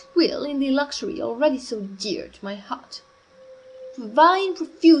indulge at will in the luxury already so dear to my heart, to vie in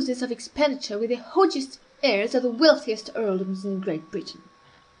profuseness of expenditure with the haughtiest heirs of the wealthiest earldoms in Great Britain.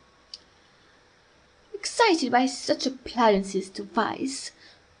 Excited by such appliances to vice,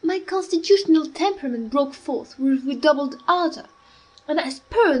 my constitutional temperament broke forth with redoubled ardour, and I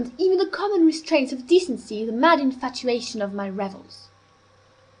spurned even the common restraints of decency in the mad infatuation of my revels.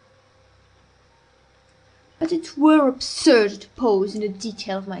 But it were absurd to pause in the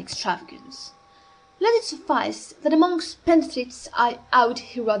detail of my extravagance. Let it suffice that among spendthrifts I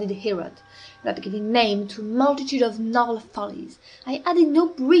out-Heroded Herod, not giving name to a multitude of novel follies. I added no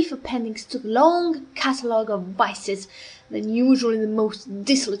brief appendix to the long catalogue of vices then usual in the most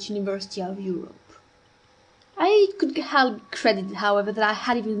dissolute university of Europe. I could hardly be credited, however, that I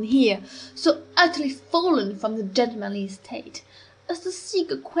had even here so utterly fallen from the gentlemanly estate as to seek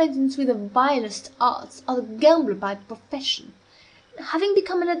acquaintance with the vilest arts of the gambler by profession, and having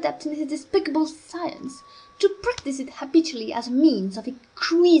become an adept in his despicable science, to practise it habitually as a means of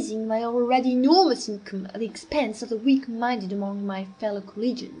increasing my already enormous income at the expense of the weak-minded among my fellow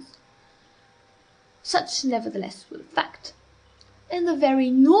collegians. Such, nevertheless, was the fact, and the very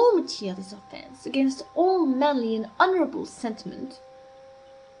enormity of this offence against all manly and honourable sentiment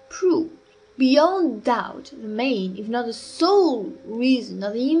proved beyond doubt the main, if not the sole, reason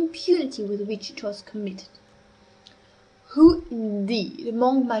of the impunity with which it was committed. Who, indeed,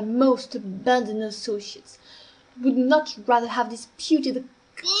 among my most abandoned associates, would not rather have disputed the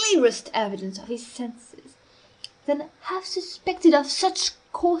clearest evidence of his senses than have suspected of such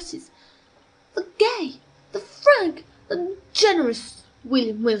courses the gay, the frank, the generous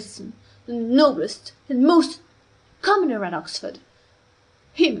William Wilson, the noblest and most commoner at Oxford,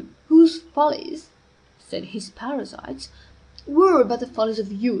 him whose follies, said his parasites, were but the follies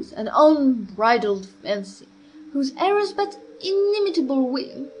of youth and unbridled fancy, whose errors but inimitable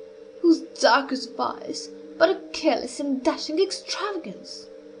whim, whose darkest vice but a careless and dashing extravagance.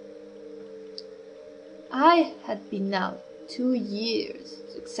 I had been now 2 years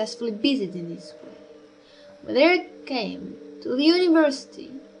successfully busied in this way, when there came to the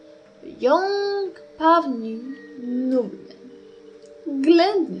university a young parvenu nobleman,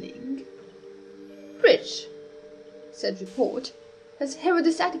 Glendinning, rich, said report, as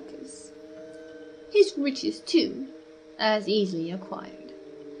Herodes Atticus, his riches, too, as easily acquired.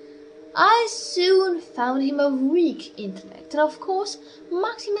 I soon found him of weak intellect, and of course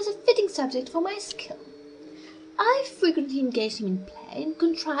marked him as a fitting subject for my skill. I frequently engaged him in play, and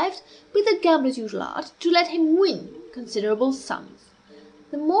contrived, with the gambler's usual art, to let him win considerable sums,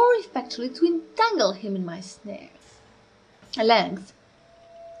 the more effectually to entangle him in my snares. At length,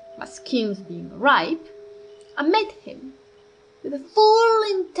 my schemes being ripe, I met him, with the full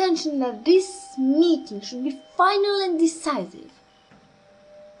intention that this meeting should be final and decisive,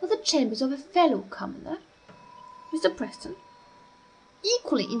 at the chambers of a fellow commoner, Mr. Preston,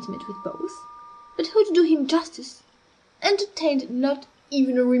 equally intimate with both, but who, to do him justice, entertained not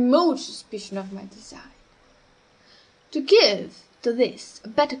even a remote suspicion of my design. To give to this a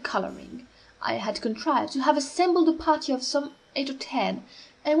better colouring, I had contrived to have assembled a party of some 8 or 10,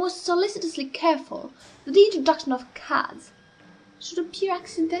 and was solicitously careful that the introduction of cards should appear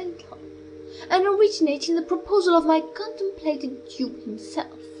accidental, and originate in the proposal of my contemplated dupe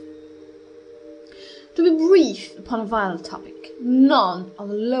himself. To be brief upon a vile topic, none of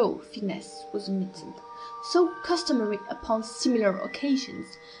the low finesse was omitted, so customary upon similar occasions,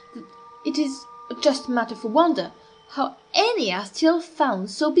 that it is a just matter for wonder how any are still found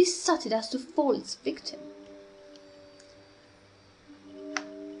so besotted as to fall its victim.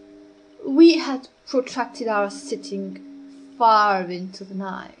 We had protracted our sitting far into the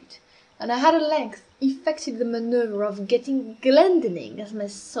night, and I had at length effected the manoeuvre of getting Glendinning as my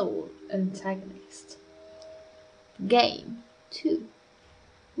sole antagonist. The game, too,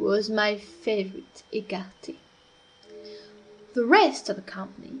 was my favourite écarté. The rest of the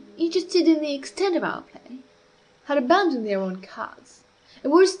company, interested in the extent of our play, had abandoned their own cards,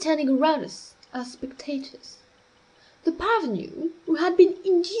 and were standing around us as spectators. The parvenu, who had been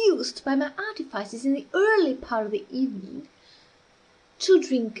induced by my artifices in the early part of the evening to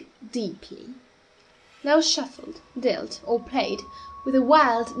drink deeply, now shuffled, dealt, or played with a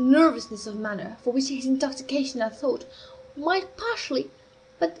wild nervousness of manner for which his intoxication, I thought, might partially,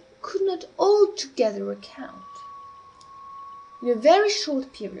 but could not altogether account. In a very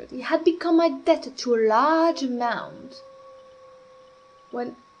short period he had become my debtor to a large amount,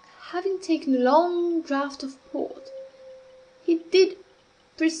 when, having taken a long draught of port, he did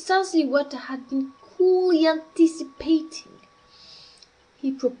precisely what I had been coolly anticipating.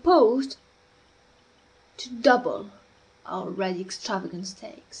 He proposed to double our already extravagant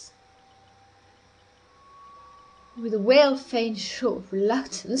stakes. With a well-feigned show of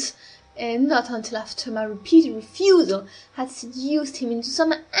reluctance, and not until after my repeated refusal had seduced him into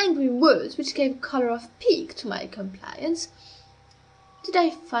some angry words which gave colour of pique to my compliance, did I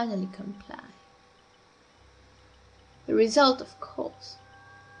finally comply. The result, of course,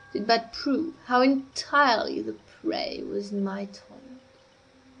 did but prove how entirely the prey was in my taunt.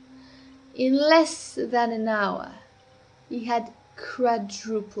 In less than an hour he had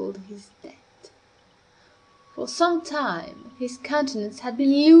quadrupled his debt. For some time his countenance had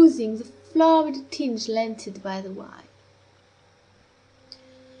been losing the florid tinge lent by the wine.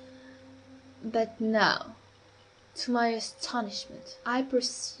 But now, to my astonishment, I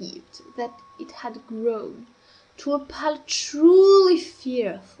perceived that it had grown to a palette truly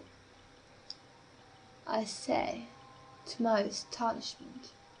fearful. I say, to my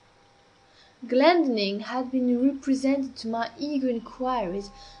astonishment, Glendinning had been represented to my eager inquiries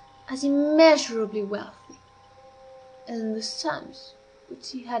as immeasurably wealthy, and the sums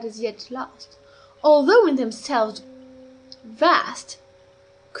which he had as yet lost, although in themselves vast,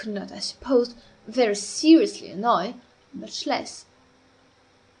 could not, I suppose, very seriously annoy, much less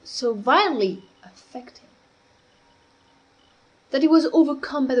so violently affect him. That he was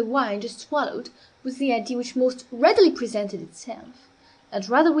overcome by the wine just swallowed was the idea which most readily presented itself, and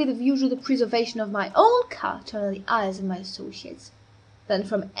rather with a view to the preservation of my own character in the eyes of my associates, than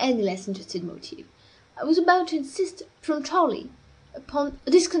from any less interested motive, I was about to insist peremptorily upon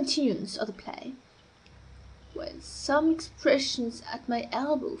a discontinuance of the play, when some expressions at my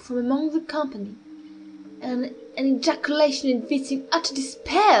elbow from among the company, and an ejaculation evincing utter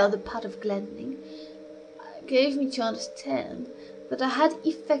despair on the part of Glendinning, gave me to understand that I had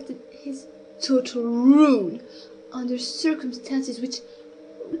effected his total ruin under circumstances which,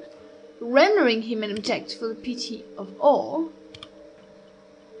 rendering him an object for the pity of all,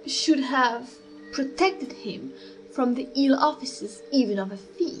 should have protected him from the ill offices even of a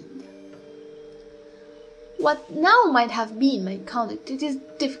fiend. What now might have been my conduct it is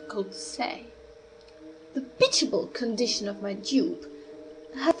difficult to say. The pitiable condition of my dupe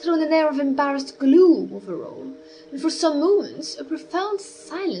had thrown an air of embarrassed gloom over all, and for some moments a profound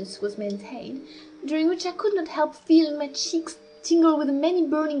silence was maintained, during which I could not help feeling my cheeks tingle with the many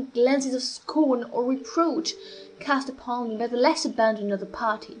burning glances of scorn or reproach cast upon me by the less abandoned of the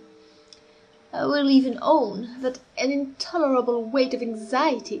party. I will even own that an intolerable weight of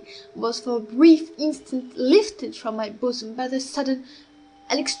anxiety was for a brief instant lifted from my bosom by the sudden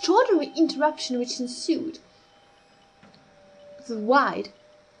and extraordinary interruption which ensued. The wide,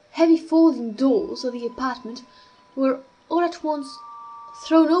 heavy folding doors of the apartment were all at once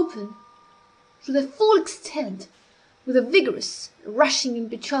thrown open to their full extent, with a vigorous, rushing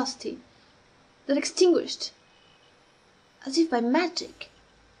impetuosity that extinguished, as if by magic,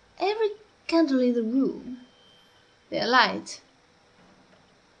 every candle in the room. Their light,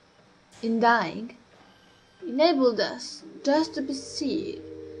 in dying, enabled us just to perceive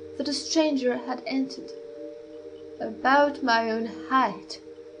that a stranger had entered, about my own height,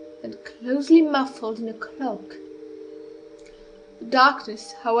 and closely muffled in a cloak. The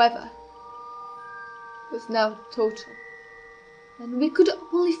darkness, however, was now total, and we could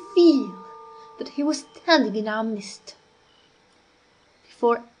only feel that he was standing in our midst.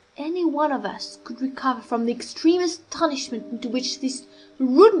 Before any one of us could recover from the extreme astonishment into which this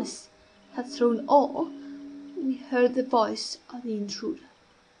rudeness had thrown all, we heard the voice of the intruder.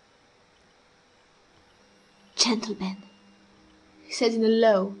 "Gentlemen," he said in a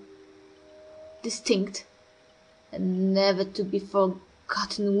low, distinct, and never to be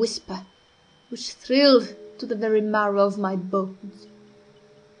forgotten whisper, which thrilled to the very marrow of my bones.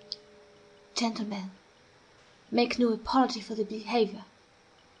 "Gentlemen, make no apology for the behaviour,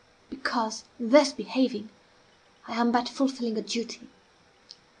 because, in thus behaving, I am but fulfilling a duty.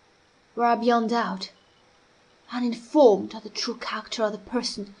 Were I beyond doubt, uninformed of the true character of the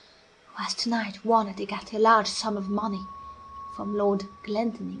person who has tonight won at Écarté a large sum of money from Lord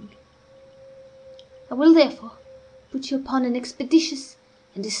Glendinning, I will therefore put you upon an expeditious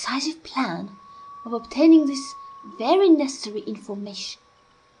and decisive plan of obtaining this very necessary information.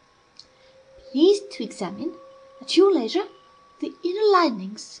 Please to examine, at your leisure, the inner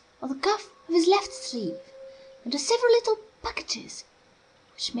linings of the cuff of his left sleeve, and the several little packages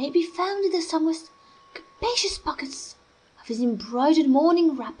which may be found in the somewhat capacious pockets of his embroidered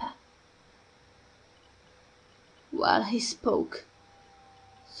morning wrapper." While he spoke,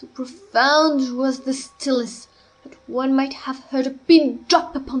 so profound was the stillness that one might have heard a pin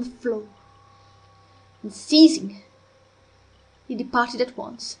drop upon the floor, and ceasing, he departed at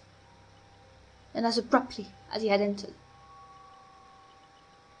once, and as abruptly as he had entered.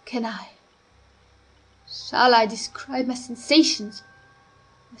 Shall I describe my sensations?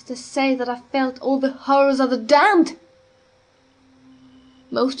 Must I say that I felt all the horrors of the damned?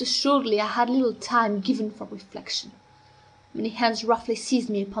 Most assuredly I had little time given for reflection. Many hands roughly seized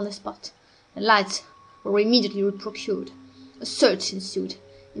me upon the spot, and lights were immediately procured. A search ensued.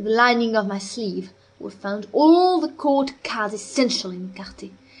 In the lining of my sleeve were found all the court cards essential in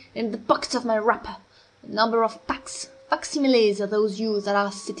écarté, and in the pockets of my wrapper a number of facsimiles of those used at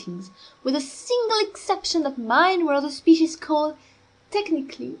our sittings, with a single exception that mine were of the species called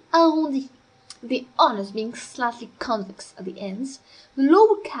technically arrondi, the honours being slightly convex at the ends, the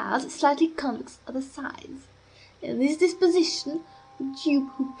lower cards slightly convex at the sides. In this disposition, the dupe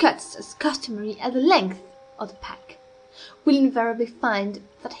who cuts, as customary, at the length of the pack, will invariably find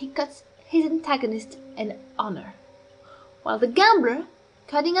that he cuts his antagonist an honor, while the gambler,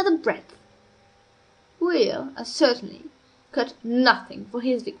 cutting at the breadth, will as certainly cut nothing for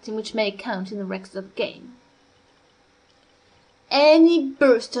his victim which may count in the records of the game. Any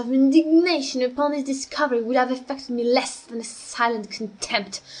burst of indignation upon this discovery would have affected me less than the silent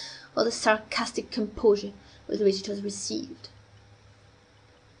contempt or the sarcastic composure with which it was received.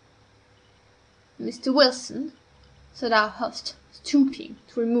 "Mr. Wilson," said our host, stooping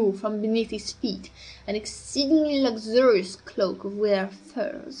to remove from beneath his feet an exceedingly luxurious cloak of rare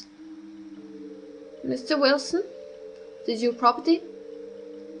furs, "Mr. Wilson, this is your property?"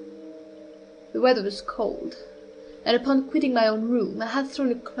 The weather was cold, and upon quitting my own room I had thrown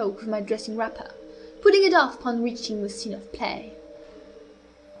the cloak over my dressing wrapper, putting it off upon reaching the scene of play.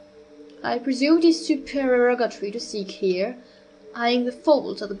 "I presume it is supererogatory to seek here," eyeing the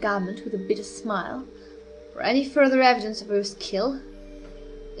folds of the garment with a bitter smile, "for any further evidence of your skill."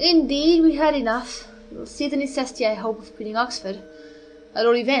 "Indeed, we had enough. You will see the necessity, I hope, of quitting Oxford; at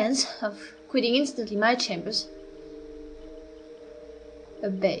all events, of quitting instantly my chambers."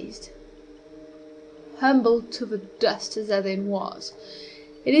 Abased, humbled to the dust as I then was,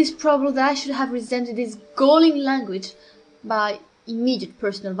 it is probable that I should have resented his galling language by immediate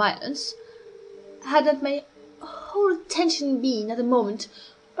personal violence, had not my whole attention been at the moment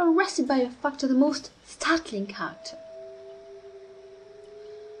arrested by a fact of the most startling character.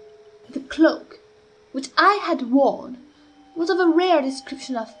 The cloak which I had worn was of a rare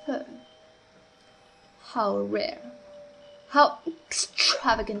description of fur. How rare, how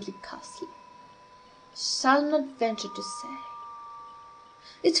extravagantly costly, I shall not venture to say.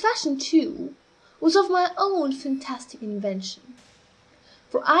 Its fashion, too, was of my own fantastic invention,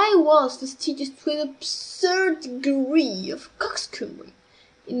 for I was fastidious to an absurd degree of coxcombry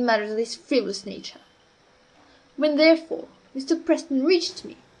in matters of this frivolous nature. When, therefore, Mr. Preston reached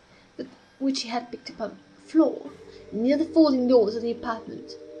me that which he had picked up on the floor, near the folding doors of the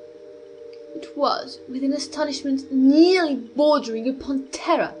apartment, it was with an astonishment nearly bordering upon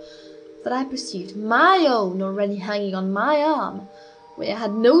terror that I perceived my own already hanging on my arm, where I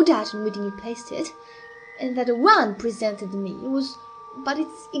had no doubt in wittingly placed it, and that the one presented to me was but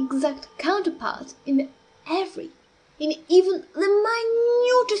its exact counterpart in even the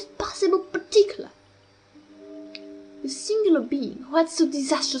minutest possible particular. The singular being who had so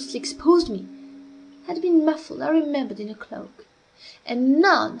disastrously exposed me had been muffled, I remembered, in a cloak, and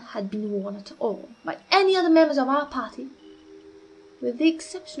none had been worn at all by any other members of our party, with the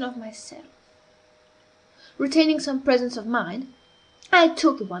exception of myself. Retaining some presence of mind, I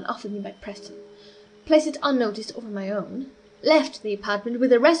took the one offered me by Preston, placed it unnoticed over my own, left the apartment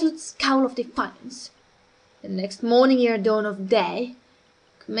with a resolute scowl of defiance, and next morning ere dawn of day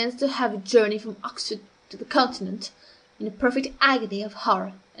commenced the heavy journey from Oxford to the Continent in a perfect agony of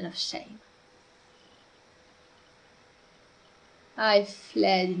horror and of shame. I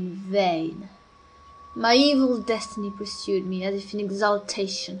fled in vain. My evil destiny pursued me as if in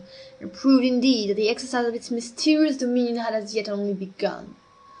exaltation, and proved indeed that the exercise of its mysterious dominion had as yet only begun.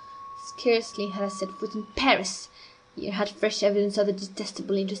 Scarcely had I set foot in Paris ere I had fresh evidence of the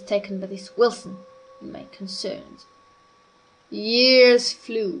detestable interest taken by this Wilson in my concerns. Years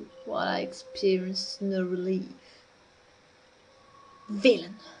flew while I experienced no relief.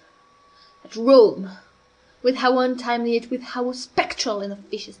 Villain! At Rome, with how untimely yet with how spectral an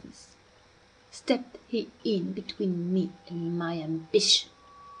officiousness, stepped he in between me and my ambition.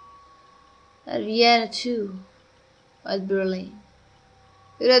 At Vienna, too, at Berlin,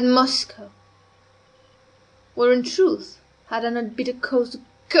 and at Moscow, where in truth had I not bitter cause to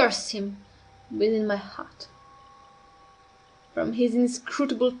curse him within my heart. From his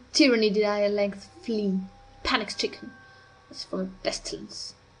inscrutable tyranny did I at length flee, panic-stricken, as from a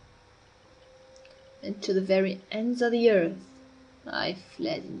pestilence. And to the very ends of the earth I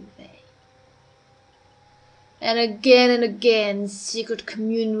fled in vain. And again, in secret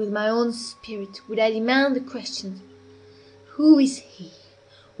communion with my own spirit, would I demand the questions, who is he?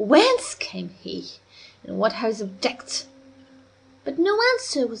 Whence came he? And what are his objects? But no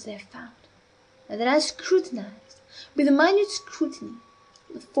answer was there found, and then I scrutinized, with a minute scrutiny,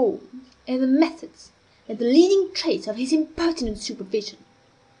 the forms and the methods and the leading traits of his impertinent supervision.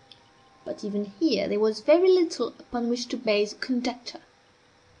 But even here there was very little upon which to base conjecture.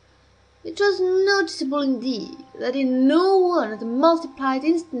 It was noticeable, indeed, that in no one of the multiplied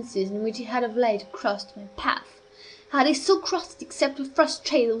instances in which he had of late crossed my path had he so crossed it except to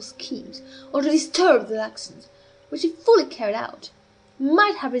frustrate those schemes, or to disturb those actions, which, if fully carried out,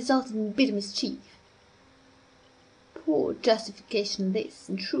 might have resulted in bitter mischief. Poor justification this,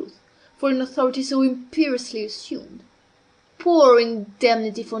 in truth, for an authority so imperiously assumed, poor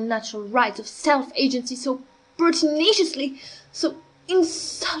indemnity for natural rights of self-agency so pertinaciously, so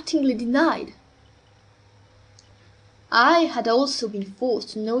insultingly denied. I had also been forced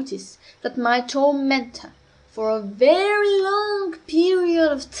to notice that my tormentor, for a very long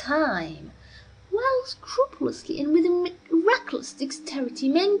period of time, while scrupulously and with a reckless dexterity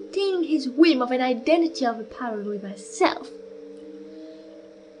maintaining his whim of an identity of apparel with myself,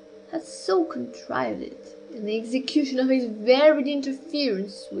 had so contrived it in the execution of his varied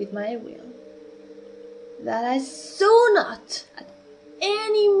interference with my will, that I saw not at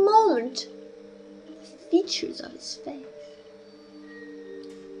any moment the features of his face.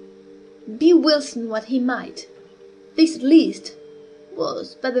 Be Wilson what he might, this at least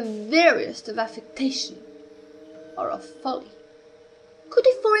was but the veriest of affectation or of folly. Could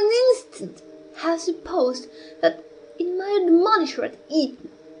he for an instant have supposed that in my admonisher at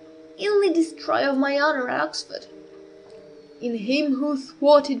Eton, in the destroyer of my honour at Oxford, in him who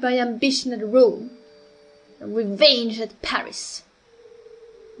thwarted my ambition at Rome, and revenge at Paris,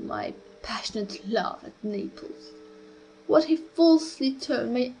 my passionate love at Naples, what he falsely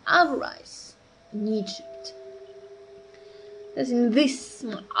termed my avarice in Egypt, that in this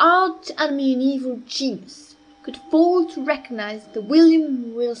my arch enemy and evil genius could fail to recognize the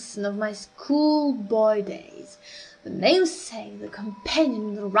William Wilson of my schoolboy days, the namesake, the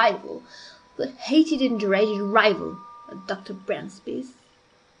companion, the rival, the hated and dreaded rival of Dr. Bransby's?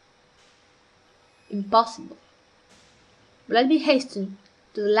 Impossible. But let me hasten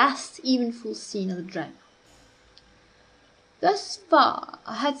to the last eventful scene of the drama. Thus far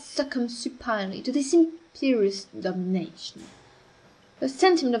I had succumbed supinely to this imperious domination, a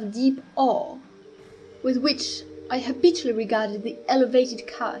sentiment of deep awe with which I habitually regarded the elevated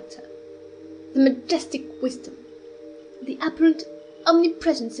character, the majestic wisdom, the apparent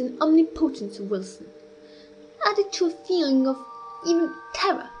omnipresence and omnipotence of Wilson, added to a feeling of even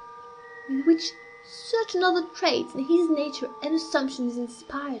terror with which certain other traits in his nature and assumptions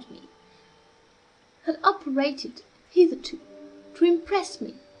inspired me, had operated hitherto to impress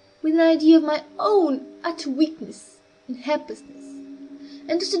me with an idea of my own utter weakness and helplessness,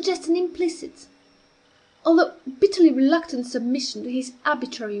 and to suggest an implicit, although bitterly reluctant submission to his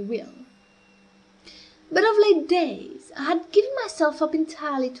arbitrary will. But of late days I had given myself up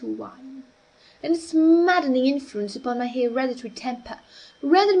entirely to wine, and its maddening influence upon my hereditary temper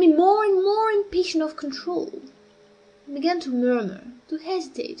rendered me more and more impatient of control. I began to murmur, to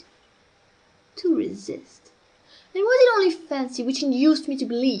hesitate, to resist. And was it only fancy which induced me to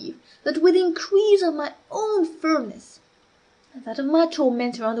believe that with the increase of my own firmness, that of my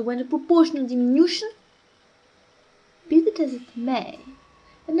tormentor underwent a proportional diminution? Be that as it may,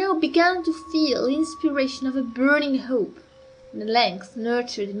 I now began to feel the inspiration of a burning hope, and at length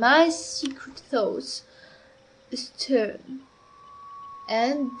nurtured in my secret thoughts a stern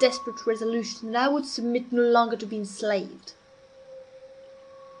and desperate resolution that I would submit no longer to be enslaved.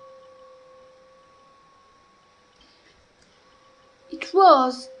 It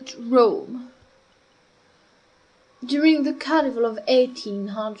was at Rome, during the carnival of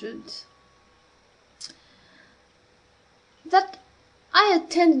 1800, that I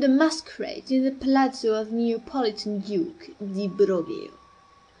attended a masquerade in the palazzo of the Neapolitan Duke di Broglio.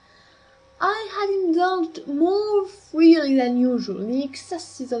 I had indulged more freely than usual in the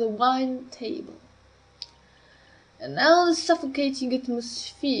excesses of the wine table, and now the suffocating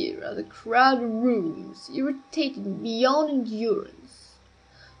atmosphere of the crowded rooms irritated me beyond endurance.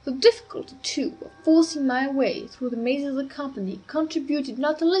 The difficulty, too, of forcing my way through the mazes of the company contributed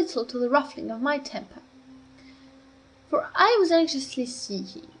not a little to the ruffling of my temper, for I was anxiously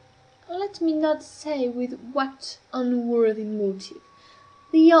seeking, let me not say with what unworthy motive,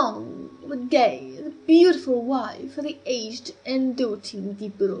 the young, the gay, the beautiful wife of the aged and doting Di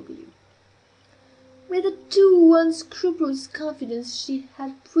Broglio. With a too unscrupulous confidence she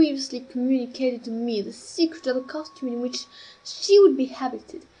had previously communicated to me the secret of the costume in which she would be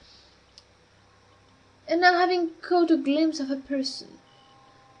habited, and now having caught a glimpse of her person,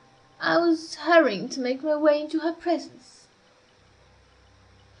 I was hurrying to make my way into her presence.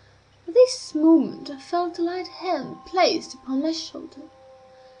 At this moment I felt a light hand placed upon my shoulder,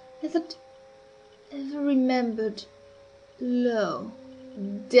 and that ever-remembered, low,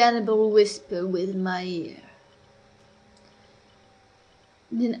 damnable whisper within my ear.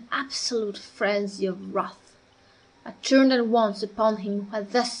 In an absolute frenzy of wrath, I turned at once upon him who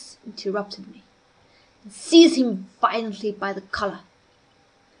had thus interrupted me, and seized him violently by the collar.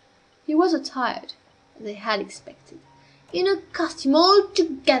 He was attired, as I had expected, in a costume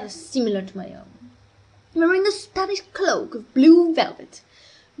altogether similar to my own, wearing a Spanish cloak of blue velvet,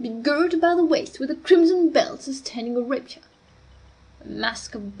 begirt about the waist with a crimson belt sustaining a rapier. A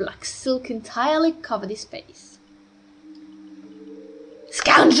mask of black silk entirely covered his face.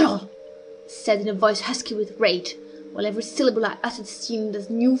 "Scoundrel!" I said in a voice husky with rage, while every syllable I uttered seemed as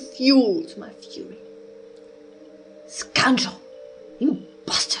new fuel to my fury. "Scoundrel!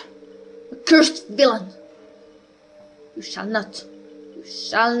 Impostor! Accursed villain! You shall not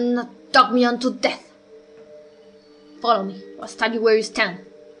dog me unto death! Follow me, or I'll stab you where you stand."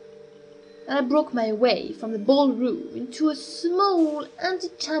 And I broke my way from the ballroom into a small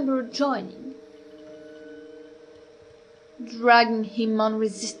antechamber adjoining, dragging him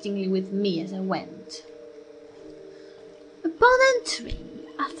unresistingly with me as I went. Upon entering,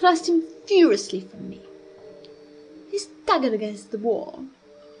 I thrust him furiously from me. He staggered against the wall,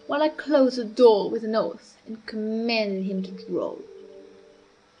 while I closed the door with an oath and commanded him to draw.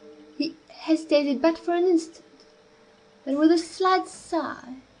 He hesitated but for an instant, then with a slight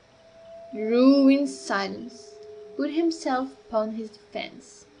sigh, drew in silence, put himself upon his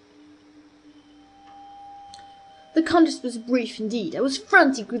defence. The contest was brief indeed. I was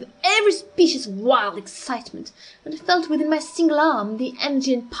frantic with every species of wild excitement, and I felt within my single arm the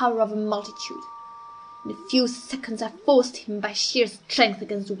energy and power of a multitude. In a few seconds I forced him by sheer strength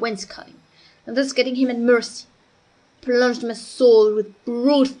against the wainscoting, and thus getting him at mercy, plunged my sword with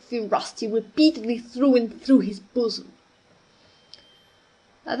brute ferocity repeatedly through and through his bosom.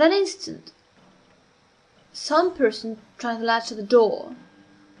 At that instant, some person tried the latch of the door.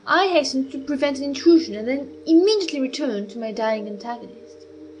 I hastened to prevent an intrusion, and then immediately returned to my dying antagonist.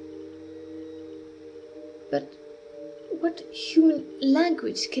 But what human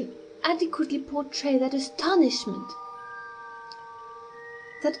language can adequately portray that astonishment,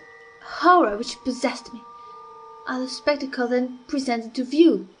 that horror which possessed me, at the spectacle then presented to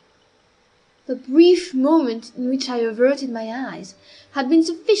view? The brief moment in which I averted my eyes had been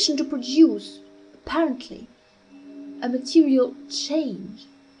sufficient to produce, apparently, a material change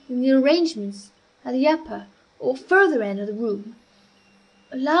in the arrangements at the upper or further end of the room.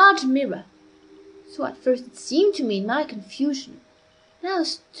 A large mirror, so at first it seemed to me in my confusion, now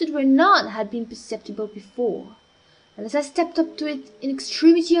stood where none had been perceptible before, and as I stepped up to it in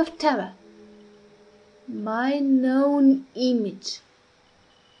extremity of terror, my known image,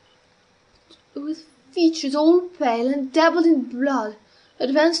 with features all pale and dabbled in blood,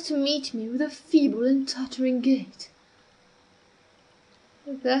 advanced to meet me with a feeble and tottering gait.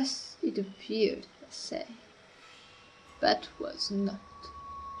 Thus it appeared, I say, but was not.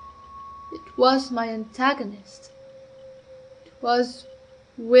 It was my antagonist. It was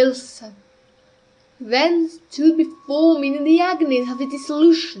Wilson, who then stood before me in the agonies of his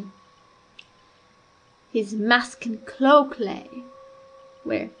dissolution. His mask and cloak lay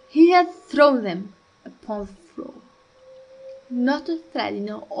where he had thrown them upon the floor. Not a thread in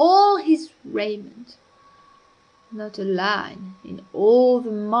all his raiment, not a line in all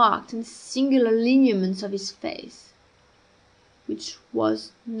the marked and singular lineaments of his face, which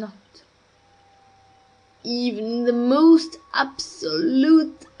was not, even in the most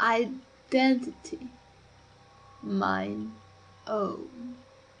absolute identity, mine own.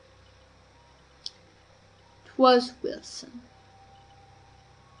 It was Wilson,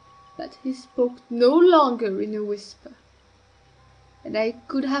 but he spoke no longer in a whisper, and I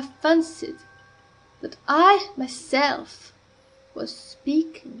could have fancied that I myself was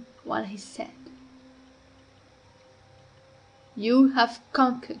speaking while he said, "You have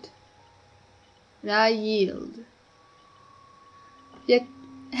conquered, and I yield. Yet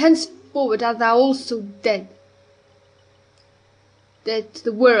henceforward art thou also dead, dead to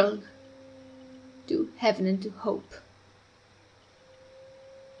the world, to heaven and to hope.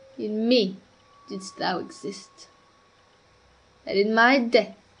 In me didst thou exist, and in my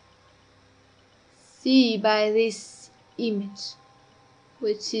death see by this image,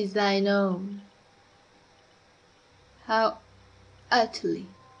 which is thine own, how utterly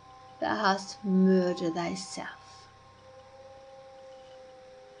thou hast murdered thyself."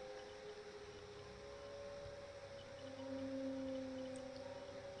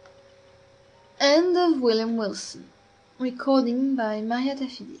 End of William Wilson. Recording by Maya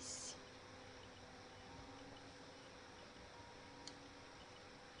Tafidis.